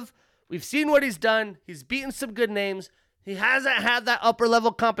Ankalaev. We've seen what he's done. He's beaten some good names. He hasn't had that upper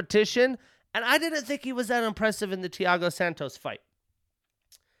level competition, and I didn't think he was that impressive in the Thiago Santos fight.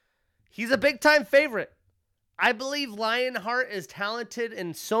 He's a big time favorite. I believe Lionheart is talented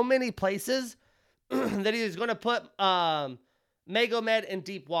in so many places that he's going to put Magomed in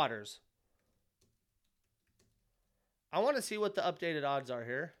deep waters. I want to see what the updated odds are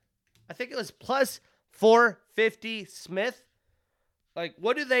here. I think it was plus 450 Smith. Like,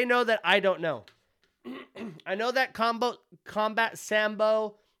 what do they know that I don't know? I know that combat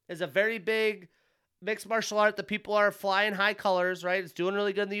Sambo is a very big mixed martial art that people are flying high colors, right? It's doing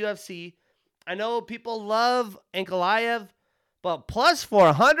really good in the UFC. I know people love Ankalaev. But plus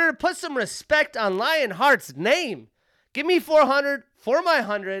 400, put some respect on Lionheart's name. Give me 400 for my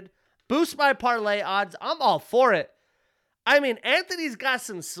 100. Boost my parlay odds. I'm all for it. I mean, Anthony's got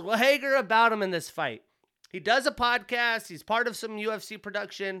some swagger about him in this fight. He does a podcast. He's part of some UFC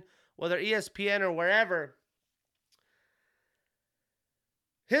production, whether ESPN or wherever.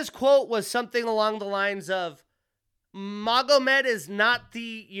 His quote was something along the lines of, Magomed is not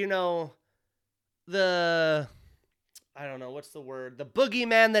the I don't know, what's the word? The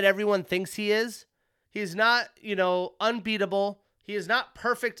boogeyman that everyone thinks he is. He's not, unbeatable. He is not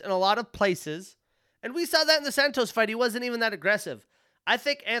perfect in a lot of places. And we saw that in the Santos fight. He wasn't even that aggressive. I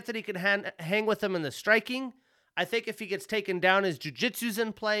think Anthony can hang with him in the striking. I think if he gets taken down, his jiu-jitsu's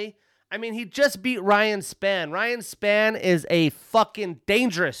in play. I mean, he just beat Ryan Spann. Ryan Spann is a fucking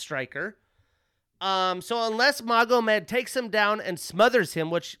dangerous striker. So unless Magomed takes him down and smothers him,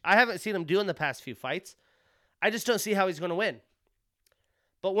 which I haven't seen him do in the past few fights, I just don't see how he's going to win.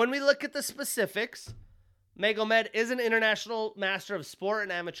 But when we look at the specifics, Magomed is an international master of sport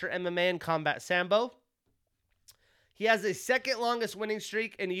and amateur MMA and combat Sambo. He has the second longest winning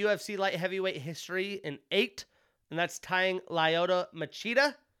streak in UFC light heavyweight history in 8, and that's tying Lyoto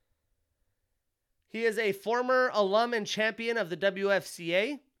Machida. He is a former alum and champion of the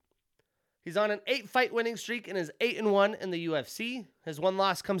WFCA. He's on an 8-fight winning streak and is 8-1 in the UFC. His one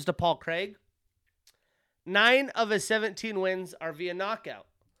loss comes to Paul Craig. 9 of his 17 wins are via knockout.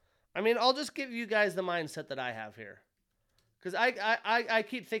 I mean, I'll just give you guys the mindset that I have here. Because I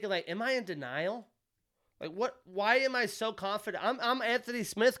keep thinking, like, am I in denial? Like, what? Why am I so confident? I'm Anthony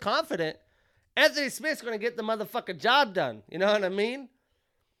Smith confident. Anthony Smith's going to get the motherfucking job done. You know what I mean?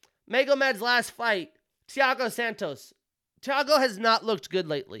 Magomed's last fight, Thiago Santos. Thiago has not looked good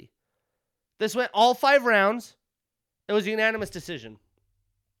lately. This went all 5 rounds. It was a unanimous decision.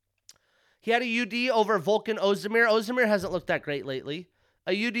 He had a UD over Volkan Ozdemir. Ozdemir hasn't looked that great lately.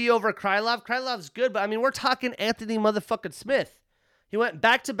 A UD over Krylov. Krylov's good, but I mean, we're talking Anthony motherfucking Smith. He went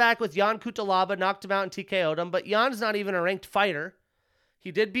back-to-back with Jan Kutalaba, knocked him out and TKO'd him, but Jan's not even a ranked fighter.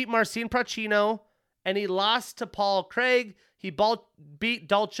 He did beat Marcin Pracino, and he lost to Paul Craig. He beat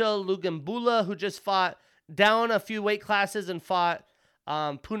Dalcha Lugambula, who just fought down a few weight classes and fought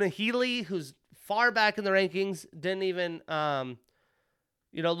Punahele, who's far back in the rankings, didn't even,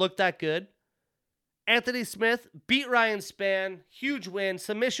 look that good. Anthony Smith beat Ryan Spann, huge win,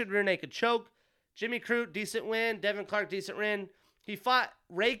 submission rear naked choke. Jimmy Crute, decent win. Devin Clark, decent win. He fought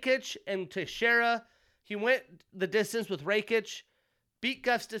Rakic and Teixeira. He went the distance with Rakic, beat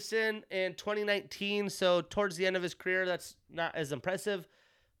Gustafsson in 2019, so towards the end of his career, that's not as impressive.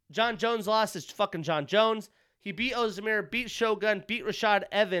 John Jones lost is fucking John Jones. He beat Ozdemir, beat Shogun, beat Rashad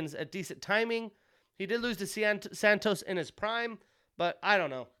Evans at decent timing. He did lose to Santos in his prime, but I don't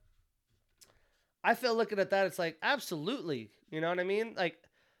know. I feel looking at that, it's like, absolutely. You know what I mean? Like,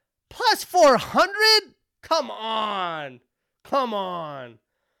 plus 400? Come on. Come on.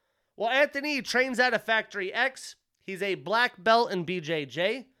 Well, Anthony trains out of Factory X. He's a black belt in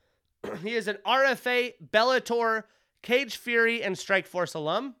BJJ. He is an RFA, Bellator, Cage Fury, and Strikeforce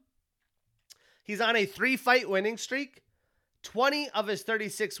alum. He's on a 3-fight winning streak. 20 of his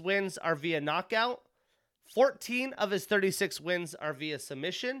 36 wins are via knockout. 14 of his 36 wins are via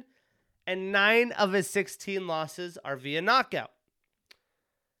submission. And 9 of his 16 losses are via knockout.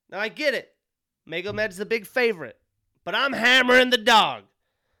 Now, I get it. Magomed's the big favorite. But I'm hammering the dog.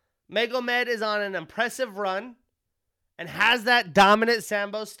 Magomed is on an impressive run and has that dominant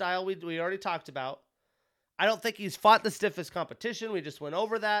Sambo style we already talked about. I don't think he's fought the stiffest competition. We just went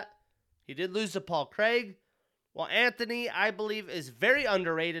over that. He did lose to Paul Craig. While Anthony, I believe, is very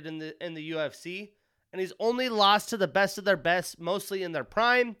underrated in the UFC. And he's only lost to the best of their best, mostly in their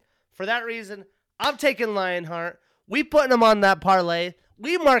prime. For that reason, I'm taking Lionheart. We putting him on that parlay.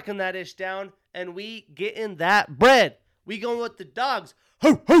 We marking that ish down. And we getting that bread. We going with the dogs.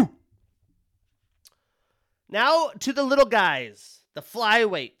 Hoo, hoo. Now to the little guys. The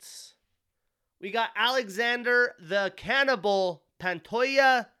flyweights. We got Alexander the Cannibal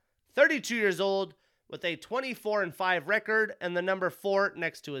Pantoja, 32 years old, with a 24-5 record and the number 4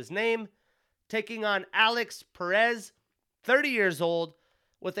 next to his name. Taking on Alex Perez, 30 years old,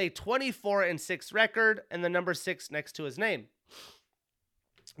 with a 24-6 record and the number 6 next to his name.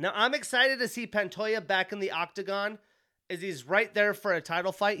 Now, I'm excited to see Pantoja back in the octagon as he's right there for a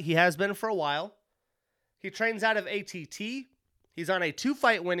title fight. He has been for a while. He trains out of ATT. He's on a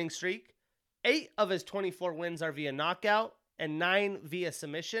 2-fight winning streak. 8 of his 24 wins are via knockout and 9 via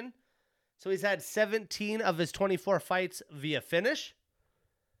submission. So he's had 17 of his 24 fights via finish.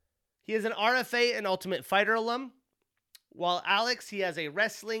 He is an RFA and Ultimate Fighter alum. While Alex, he has a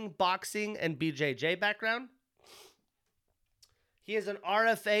wrestling, boxing, and BJJ background. He is an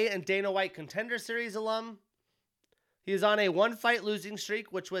RFA and Dana White Contender Series alum. He is on a 1-fight losing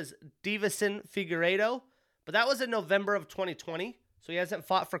streak, which was Davison Figueiredo. But that was in November of 2020, so he hasn't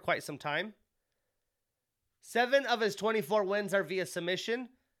fought for quite some time. 7 of his 24 wins are via submission,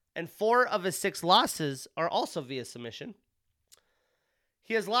 and 4 of his 6 losses are also via submission.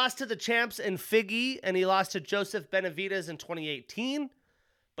 He has lost to the champs in Figgy, and he lost to Joseph Benavidez in 2018.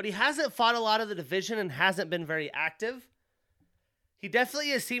 But he hasn't fought a lot of the division and hasn't been very active. He definitely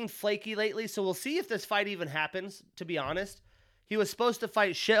has seemed flaky lately, so we'll see if this fight even happens, to be honest. He was supposed to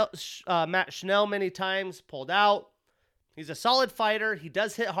fight Matt Schnell many times, pulled out. He's a solid fighter. He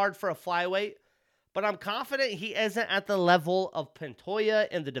does hit hard for a flyweight, but I'm confident he isn't at the level of Pantoja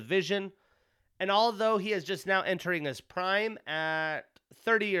in the division. And although he is just now entering his prime at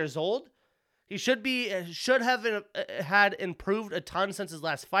 30 years old, he should have had improved a ton since his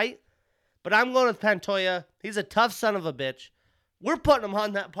last fight. But I'm going with Pantoja. He's a tough son of a bitch. We're putting him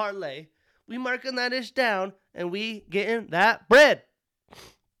on that parlay. We marking that ish down, and we getting that bread.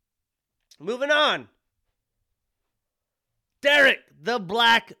 Moving on. Derek the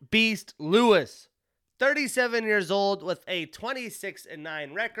Black Beast Lewis, 37 years old with a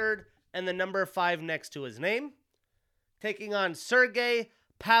 26-9 record and the number 5 next to his name. Taking on Sergey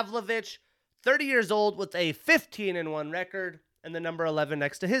Pavlovich 30 years old with a 15-1 record and the number 11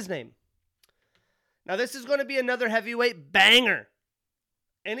 next to his name. Now, this is going to be another heavyweight banger.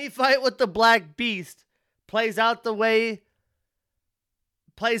 Any fight with the Black Beast plays out that way.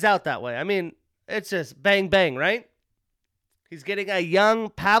 I mean, it's just bang, bang, right? He's getting a young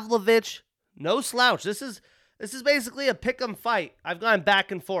Pavlovich, no slouch. This is basically a pick'em fight. I've gone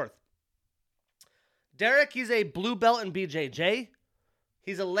back and forth. Derek, he's a blue belt in BJJ.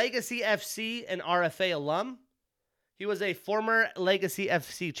 He's a Legacy FC and RFA alum. He was a former Legacy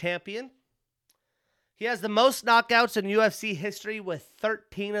FC champion. He has the most knockouts in UFC history with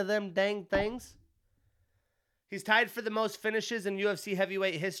 13 of them dang things. He's tied for the most finishes in UFC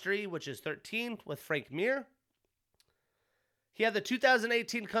heavyweight history, which is 13, with Frank Mir. He had the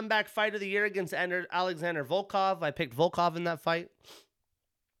 2018 Comeback Fight of the Year against Alexander Volkov. I picked Volkov in that fight.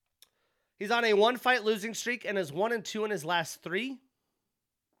 He's on a 1-fight losing streak and is 1-2 in his last 3.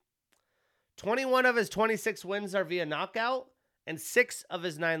 21 of his 26 wins are via knockout, and 6 of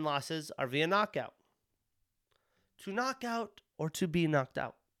his 9 losses are via knockout. To knock out or to be knocked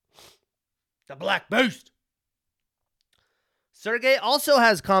out. The Black Beast. Sergey also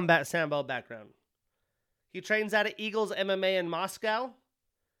has combat sambo background. He trains out of Eagles MMA in Moscow.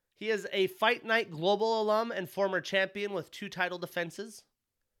 He is a Fight Night Global alum and former champion with 2 title defenses.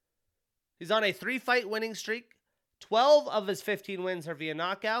 He's on a 3-fight winning streak. 12 of his 15 wins are via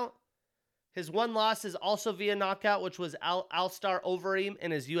knockout. His 1 loss is also via knockout, which was Alstar Overeem in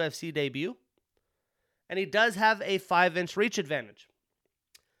his UFC debut. And he does have a 5-inch reach advantage.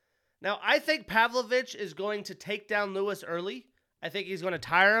 Now, I think Pavlovich is going to take down Lewis early. I think he's going to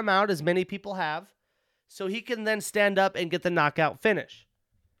tire him out, as many people have, so he can then stand up and get the knockout finish.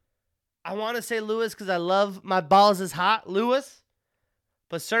 I want to say Lewis because I love my balls is hot, Lewis.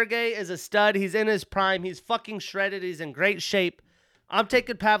 But Sergey is a stud. He's in his prime. He's fucking shredded. He's in great shape. I'm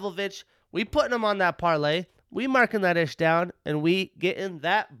taking Pavlovich. We putting him on that parlay. We marking that ish down, and we getting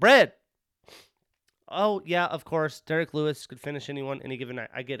that bread. Oh, yeah, of course. Derek Lewis could finish anyone any given night.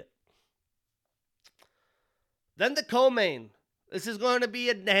 I get it. Then the co-main. This is going to be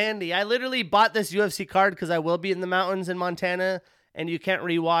a dandy. I literally bought this UFC card because I will be in the mountains in Montana, and you can't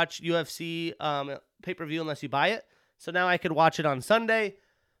rewatch UFC pay-per-view unless you buy it. So now I could watch it on Sunday.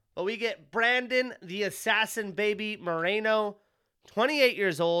 But we get Brandon, the Assassin Baby Moreno, 28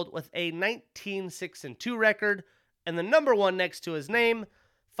 years old with a 19-6-2 record, and the number 1 next to his name,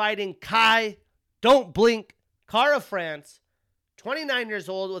 fighting Kai Don't Blink Kara-France, 29 years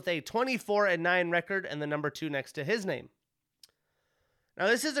old with a 24-9 record, and the number 2 next to his name. Now,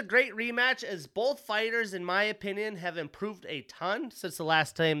 this is a great rematch as both fighters, in my opinion, have improved a ton since the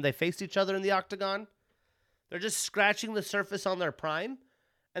last time they faced each other in the octagon. They're just scratching the surface on their prime,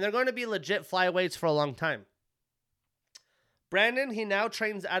 and they're going to be legit flyweights for a long time. Brandon, he now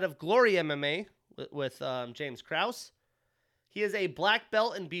trains out of Glory MMA with James Krause. He is a black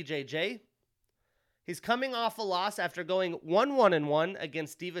belt in BJJ. He's coming off a loss after going 1-1-1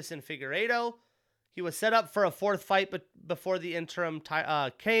 against Deiveson Figueiredo. He was set up for a 4th fight, but before the interim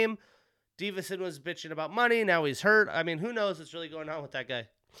came, Deiveson was bitching about money. Now he's hurt. I mean, who knows what's really going on with that guy?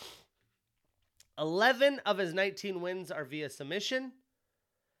 11 of his 19 wins are via submission.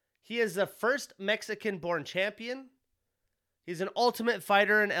 He is the first Mexican-born champion. He's an Ultimate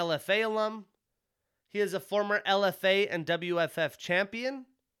Fighter and LFA alum. He is a former LFA and WFF champion.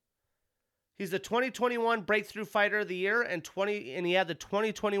 He's the 2021 Breakthrough Fighter of the Year and he had the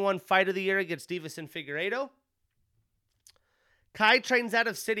 2021 Fight of the Year against Deiveson Figueiredo. Kai trains out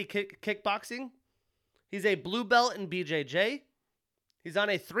of City Kickboxing. He's a blue belt in BJJ. He's on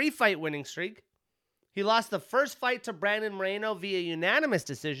a 3-fight winning streak. He lost the first fight to Brandon Moreno via unanimous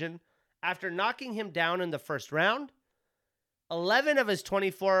decision after knocking him down in the first round. 11 of his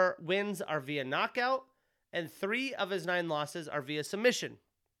 24 wins are via knockout, and 3 of his 9 losses are via submission.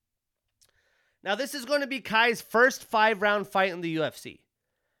 Now, this is going to be Kai's first 5-round fight in the UFC.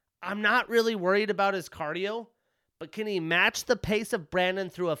 I'm not really worried about his cardio, but can he match the pace of Brandon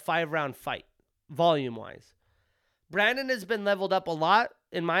through a 5-round fight, volume-wise? Brandon has been leveled up a lot,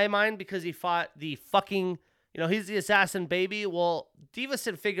 in my mind, because he fought the fucking, he's the assassin baby. Well,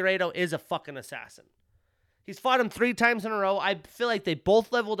 Deiveson Figueiredo is a fucking assassin. He's fought him 3 times in a row. I feel like they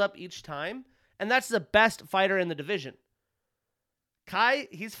both leveled up each time, and that's the best fighter in the division. Kai,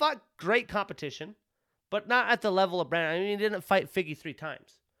 he's fought great competition, but not at the level of Brandon. I mean, he didn't fight Figgy 3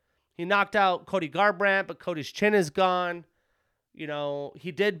 times. He knocked out Cody Garbrandt, but Cody's chin is gone.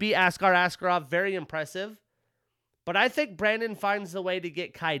 He did beat Askar Askarov, very impressive. But I think Brandon finds the way to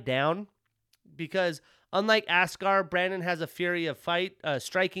get Kai down because unlike Askar, Brandon has a fury of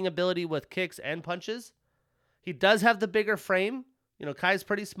striking ability with kicks and punches. He does have the bigger frame. Kai's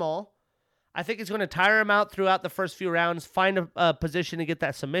pretty small. I think he's going to tire him out throughout the first few rounds, find a position to get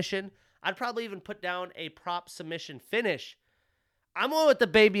that submission. I'd probably even put down a prop submission finish. I'm going with the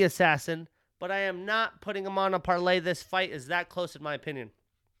baby assassin, but I am not putting him on a parlay. This fight is that close in my opinion.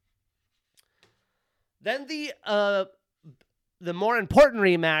 Then the more important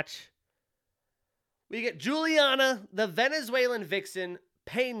rematch, we get Juliana, the Venezuelan vixen,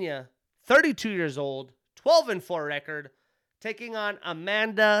 Pena, 32 years old, 12-4 record, taking on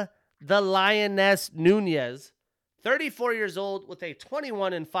Amanda, the Lioness Nunes, 34 years old with a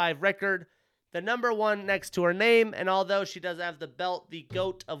 21-5 record, the number one next to her name, and although she does have the belt, the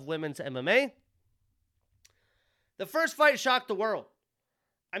GOAT of women's MMA. The first fight shocked the world.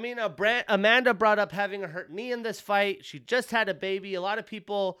 I mean, Amanda brought up having a hurt knee in this fight. She just had a baby. A lot of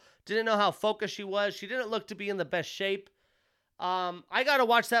people didn't know how focused she was. She didn't look to be in the best shape. I got to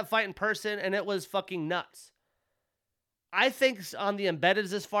watch that fight in person, and it was fucking nuts. I think on the embeddeds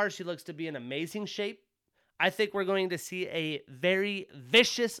this far, she looks to be in amazing shape. I think we're going to see a very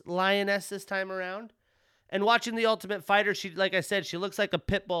vicious lioness this time around. And watching The Ultimate Fighter, she, like I said, she looks like a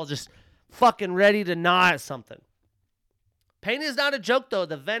pit bull just fucking ready to gnaw at something. Pena is not a joke, though.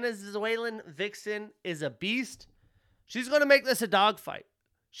 The Venezuelan vixen is a beast. She's going to make this a dogfight.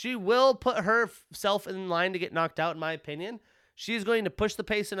 She will put herself in line to get knocked out, in my opinion. She's going to push the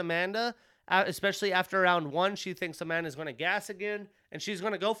pace in Amanda, especially after round one. She thinks Amanda's going to gas again, and she's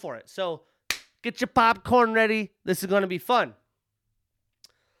going to go for it. So get your popcorn ready. This is going to be fun.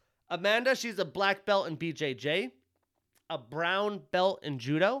 Amanda, she's a black belt in BJJ, a brown belt in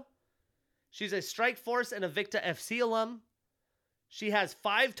judo. She's a Strikeforce and Invicta FC alum. She has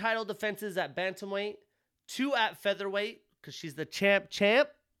 5 title defenses at bantamweight, 2 at featherweight, because she's the champ.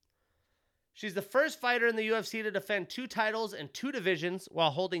 She's the first fighter in the UFC to defend 2 titles in 2 divisions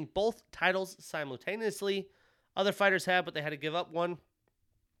while holding both titles simultaneously. Other fighters have, but they had to give up one.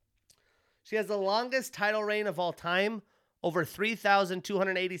 She has the longest title reign of all time, over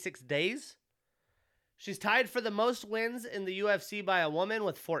 3,286 days. She's tied for the most wins in the UFC by a woman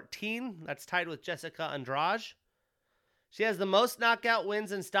with 14. That's tied with Jessica Andrade. She has the most knockout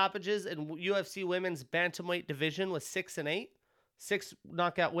wins and stoppages in UFC women's bantamweight division with 6 and 8. 6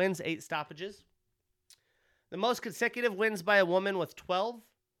 knockout wins, 8 stoppages. The most consecutive wins by a woman with 12.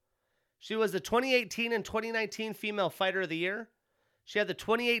 She was the 2018 and 2019 Female Fighter of the Year. She had the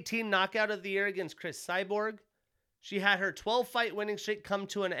 2018 Knockout of the Year against Chris Cyborg. She had her 12-fight winning streak come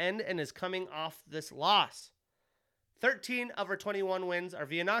to an end and is coming off this loss. 13 of her 21 wins are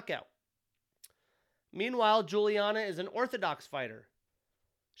via knockout. Meanwhile, Juliana is an orthodox fighter.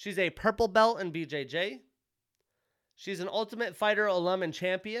 She's a purple belt in BJJ. She's an Ultimate Fighter alum and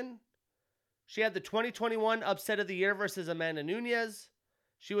champion. She had the 2021 Upset of the Year versus Amanda Nunes.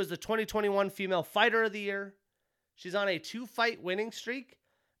 She was the 2021 Female Fighter of the Year. She's on a 2-fight winning streak,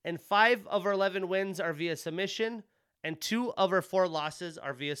 and 5 of her 11 wins are via submission, and 2 of her 4 losses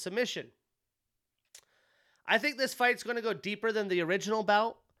are via submission. I think this fight's going to go deeper than the original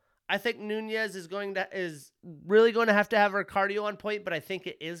bout. I think Nunes is really going to have her cardio on point, but I think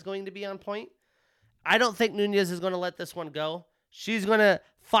it is going to be on point. I don't think Nunes is going to let this one go. She's going to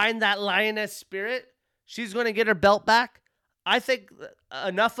find that lioness spirit. She's going to get her belt back. I think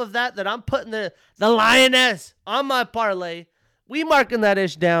enough of that I'm putting the lioness on my parlay. We marking that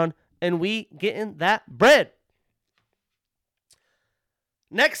ish down, and we getting that bread.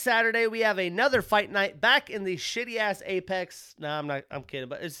 Next Saturday, we have another fight night back in the shitty-ass Apex. No, I'm kidding,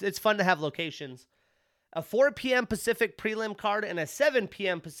 but it's fun to have locations. A 4 p.m. Pacific prelim card and a 7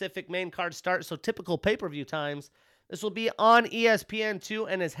 p.m. Pacific main card start, so typical pay-per-view times. This will be on ESPN2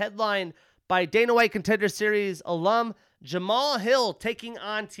 and is headlined by Dana White Contender Series alum Jamal Hill taking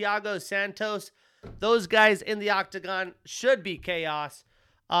on Thiago Santos. Those guys in the octagon should be chaos.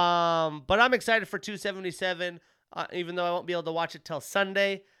 But I'm excited for 277, even though I won't be able to watch it till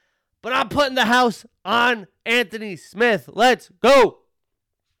Sunday. But I'm putting the house on Anthony Smith. Let's go.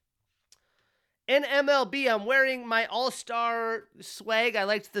 In MLB, I'm wearing my All-Star swag. I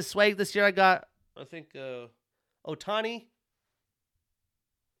liked the swag this year. I got, Ohtani.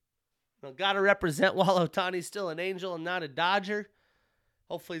 Got to represent while Ohtani's still an Angel and not a Dodger.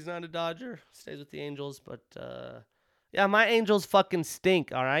 Hopefully he's not a Dodger. Stays with the Angels. But, yeah, my Angels fucking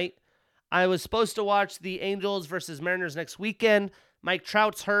stink, all right? I was supposed to watch the Angels versus Mariners next weekend. Mike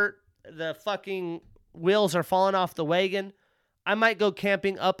Trout's hurt. The fucking wheels are falling off the wagon. I might go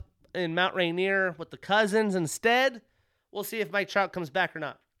camping up in Mount Rainier with the cousins instead. We'll see if Mike Trout comes back or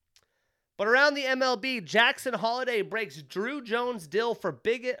not. But around the MLB, Jackson Holiday breaks Drew Jones' deal for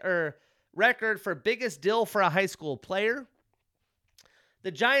record for biggest deal for a high school player.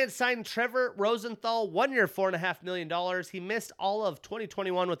 The Giants signed Trevor Rosenthal, 1 year, $4.5 million. He missed all of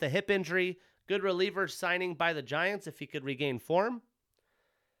 2021 with a hip injury. Good reliever signing by the Giants if he could regain form.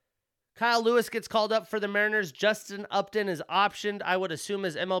 Kyle Lewis gets called up for the Mariners. Justin Upton is optioned. I would assume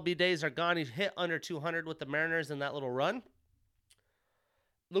his MLB days are gone. He hit under 200 with the Mariners in that little run.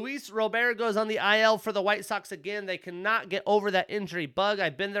 Luis Robert goes on the IL for the White Sox again. They cannot get over that injury bug.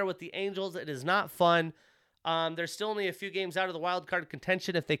 I've been there with the Angels. It is not fun. There's still only a few games out of the wild card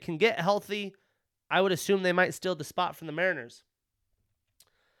contention. If they can get healthy, I would assume they might steal the spot from the Mariners.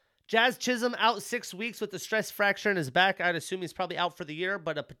 Jazz Chisholm out 6 weeks with a stress fracture in his back. I'd assume he's probably out for the year,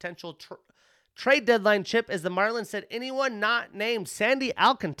 but a potential trade deadline chip, as the Marlins said, anyone not named Sandy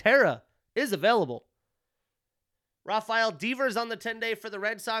Alcantara is available. Rafael Devers on the 10-day for the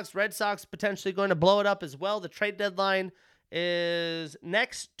Red Sox. Red Sox potentially going to blow it up as well. The trade deadline is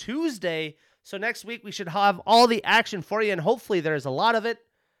next Tuesday. So next week we should have all the action for you, and hopefully there's a lot of it.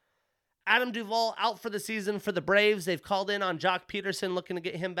 Adam Duvall out for the season for the Braves. They've called in on Jock Peterson, looking to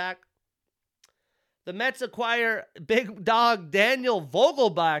get him back. The Mets acquire big dog Daniel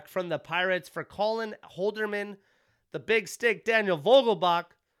Vogelbach from the Pirates for Colin Holderman. The big stick Daniel Vogelbach.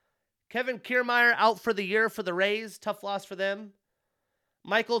 Kevin Kiermaier out for the year for the Rays. Tough loss for them.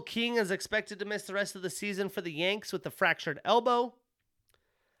 Michael King is expected to miss the rest of the season for the Yanks with the fractured elbow.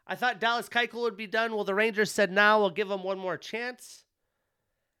 I thought Dallas Keuchel would be done. Well, the Rangers said now we'll give him one more chance.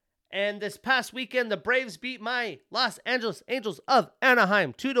 And this past weekend, the Braves beat my Los Angeles Angels of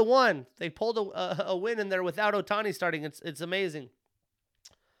Anaheim 2-1. They pulled a win in there without Ohtani starting. It's amazing.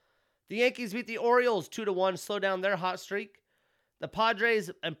 The Yankees beat the Orioles 2-1, slow down their hot streak. The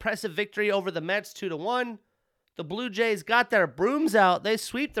Padres, impressive victory over the Mets 2-1. The Blue Jays got their brooms out. They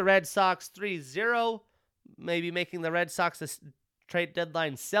sweep the Red Sox 3-0, maybe making the Red Sox a trade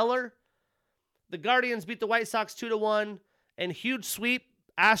deadline seller. The Guardians beat the White Sox 2-1, and huge sweep.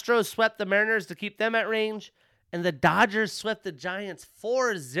 Astros swept the Mariners to keep them at range, and the Dodgers swept the Giants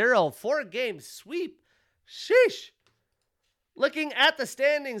 4-0. 4-game sweep. Sheesh. Looking at the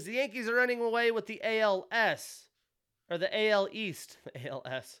standings, the Yankees are running away with the ALS. Or the AL East, the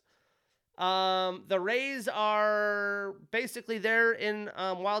ALS. The Rays are basically there in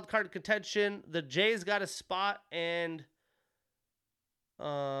wild card contention. The Jays got a spot, and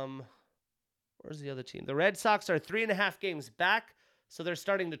where's the other team? The Red Sox are 3.5 games back, so they're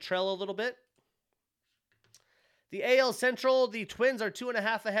starting to trail a little bit. The AL Central, the Twins are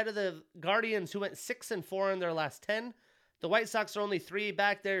 2.5 ahead of the Guardians, who went 6-4 in their last 10. The White Sox are only 3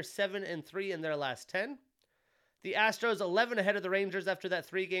 back there, 7-3 in their last 10. The Astros 11 ahead of the Rangers after that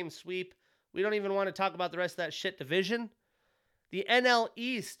 3-game sweep. We don't even want to talk about the rest of that shit division. The NL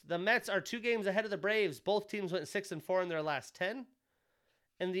East, the Mets are 2 games ahead of the Braves. Both teams went 6-4 in their last 10.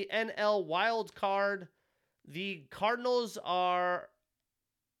 In the NL Wild Card, the Cardinals are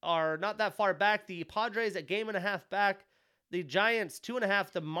not that far back. The Padres a game and a half back. The Giants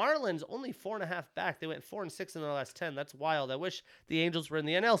 2.5. The Marlins only 4.5 back. They went 4-6 in their last 10. That's wild. I wish the Angels were in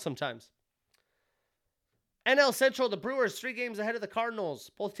the NL sometimes. NL Central, the Brewers 3 games ahead of the Cardinals.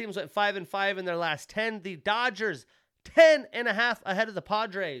 Both teams went 5-5 in their last 10. The Dodgers 10.5 ahead of the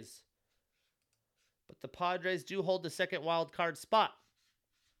Padres. But the Padres do hold the second wild card spot.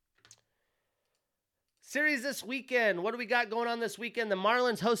 Series this weekend. What do we got going on this weekend? The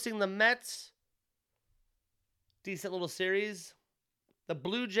Marlins hosting the Mets. Decent little series. The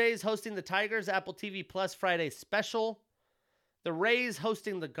Blue Jays hosting the Tigers. Apple TV Plus Friday special. The Rays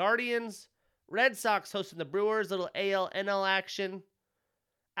hosting the Guardians. Red Sox hosting the Brewers, little AL-NL action.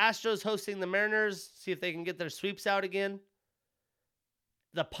 Astros hosting the Mariners, see if they can get their sweeps out again.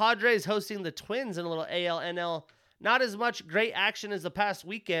 The Padres hosting the Twins in a little AL-NL. Not as much great action as the past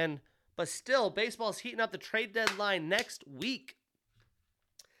weekend, but still, baseball's heating up. The trade deadline next week.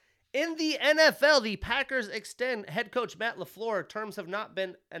 In the NFL, the Packers extend head coach Matt LaFleur. Terms have not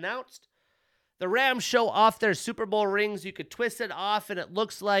been announced. The Rams show off their Super Bowl rings. You could twist it off, and it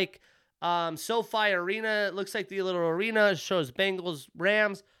looks like SoFi Arena. It looks like the little arena shows Bengals,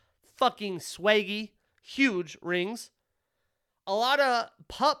 Rams. Fucking swaggy. Huge rings. A lot of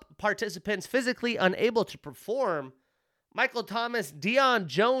PUP participants physically unable to perform. Michael Thomas, Deion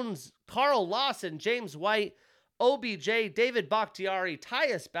Jones, Carl Lawson, James White, OBJ, David Bakhtiari,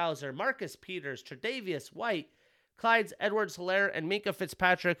 Tyus Bowser, Marcus Peters, Tre'Davious White, Clyde Edwards-Helaire, and Minka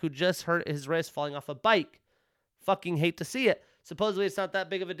Fitzpatrick, who just hurt his wrist falling off a bike. Fucking hate to see it. Supposedly it's not that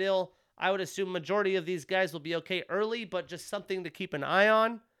big of a deal. I would assume majority of these guys will be okay early, but just something to keep an eye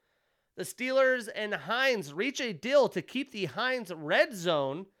on. The Steelers and Heinz reach a deal to keep the Heinz red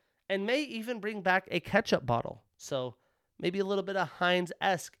zone and may even bring back a ketchup bottle. So maybe a little bit of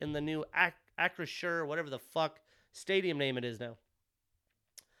Heinz-esque in the new Acrisure, whatever the fuck stadium name it is now.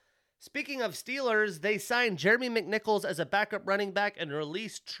 Speaking of Steelers, they signed Jeremy McNichols as a backup running back and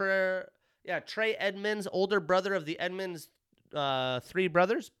released Trey Edmonds, older brother of the Edmonds three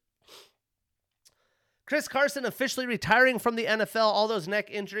brothers. Chris Carson officially retiring from the NFL. All those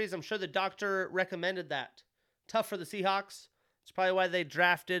neck injuries, I'm sure the doctor recommended that. Tough for the Seahawks. It's probably why they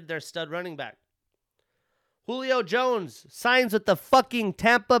drafted their stud running back. Julio Jones signs with the fucking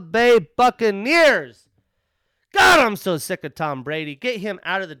Tampa Bay Buccaneers. God, I'm so sick of Tom Brady. Get him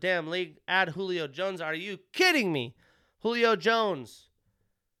out of the damn league. Add Julio Jones. Are you kidding me? Julio Jones.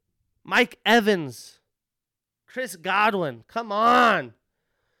 Mike Evans. Chris Godwin. Come on.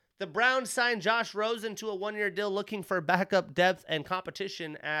 The Browns signed Josh Rosen to a one-year deal looking for backup depth and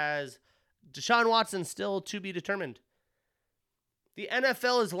competition as Deshaun Watson still to be determined. The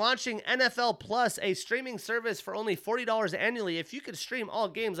NFL is launching NFL Plus, a streaming service for only $40 annually. If you could stream all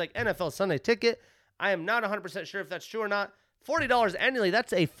games like NFL Sunday Ticket, I am not 100% sure if that's true or not. $40 annually,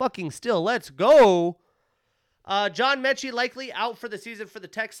 that's a fucking steal. Let's go. John Mechie likely out for the season for the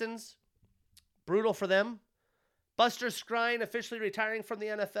Texans. Brutal for them. Buster Skrine officially retiring from the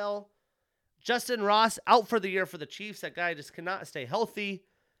NFL. Justin Ross out for the year for the Chiefs. That guy just cannot stay healthy.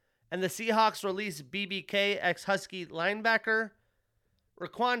 And the Seahawks release BBK, ex-Husky linebacker.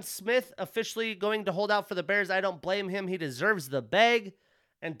 Raquan Smith officially going to hold out for the Bears. I don't blame him. He deserves the bag.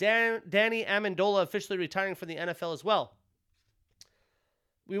 And Danny Amendola officially retiring from the NFL as well.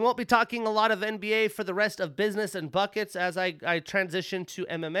 We won't be talking a lot of NBA for the rest of business and buckets as I transition to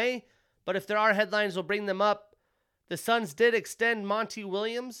MMA. But if there are headlines, we'll bring them up. The Suns did extend Monty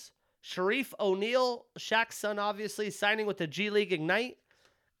Williams. Sharif O'Neal, Shaq's son obviously, signing with the G League Ignite.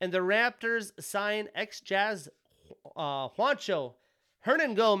 And the Raptors sign ex-Jazz Juancho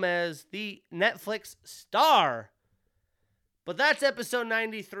Hernan Gomez, the Netflix star. But that's episode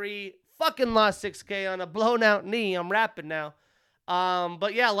 93. Fucking lost 6K on a blown out knee. I'm rapping now.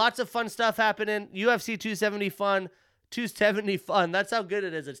 But yeah, lots of fun stuff happening. UFC 270 fun. 270 fun. That's how good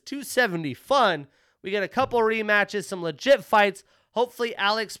it is. It's 270 fun. We get a couple rematches, some legit fights. Hopefully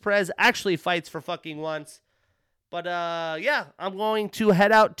Alex Perez actually fights for fucking once. But yeah, I'm going to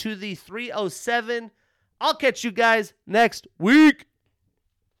head out to the 307. I'll catch you guys next week.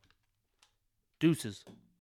 Deuces.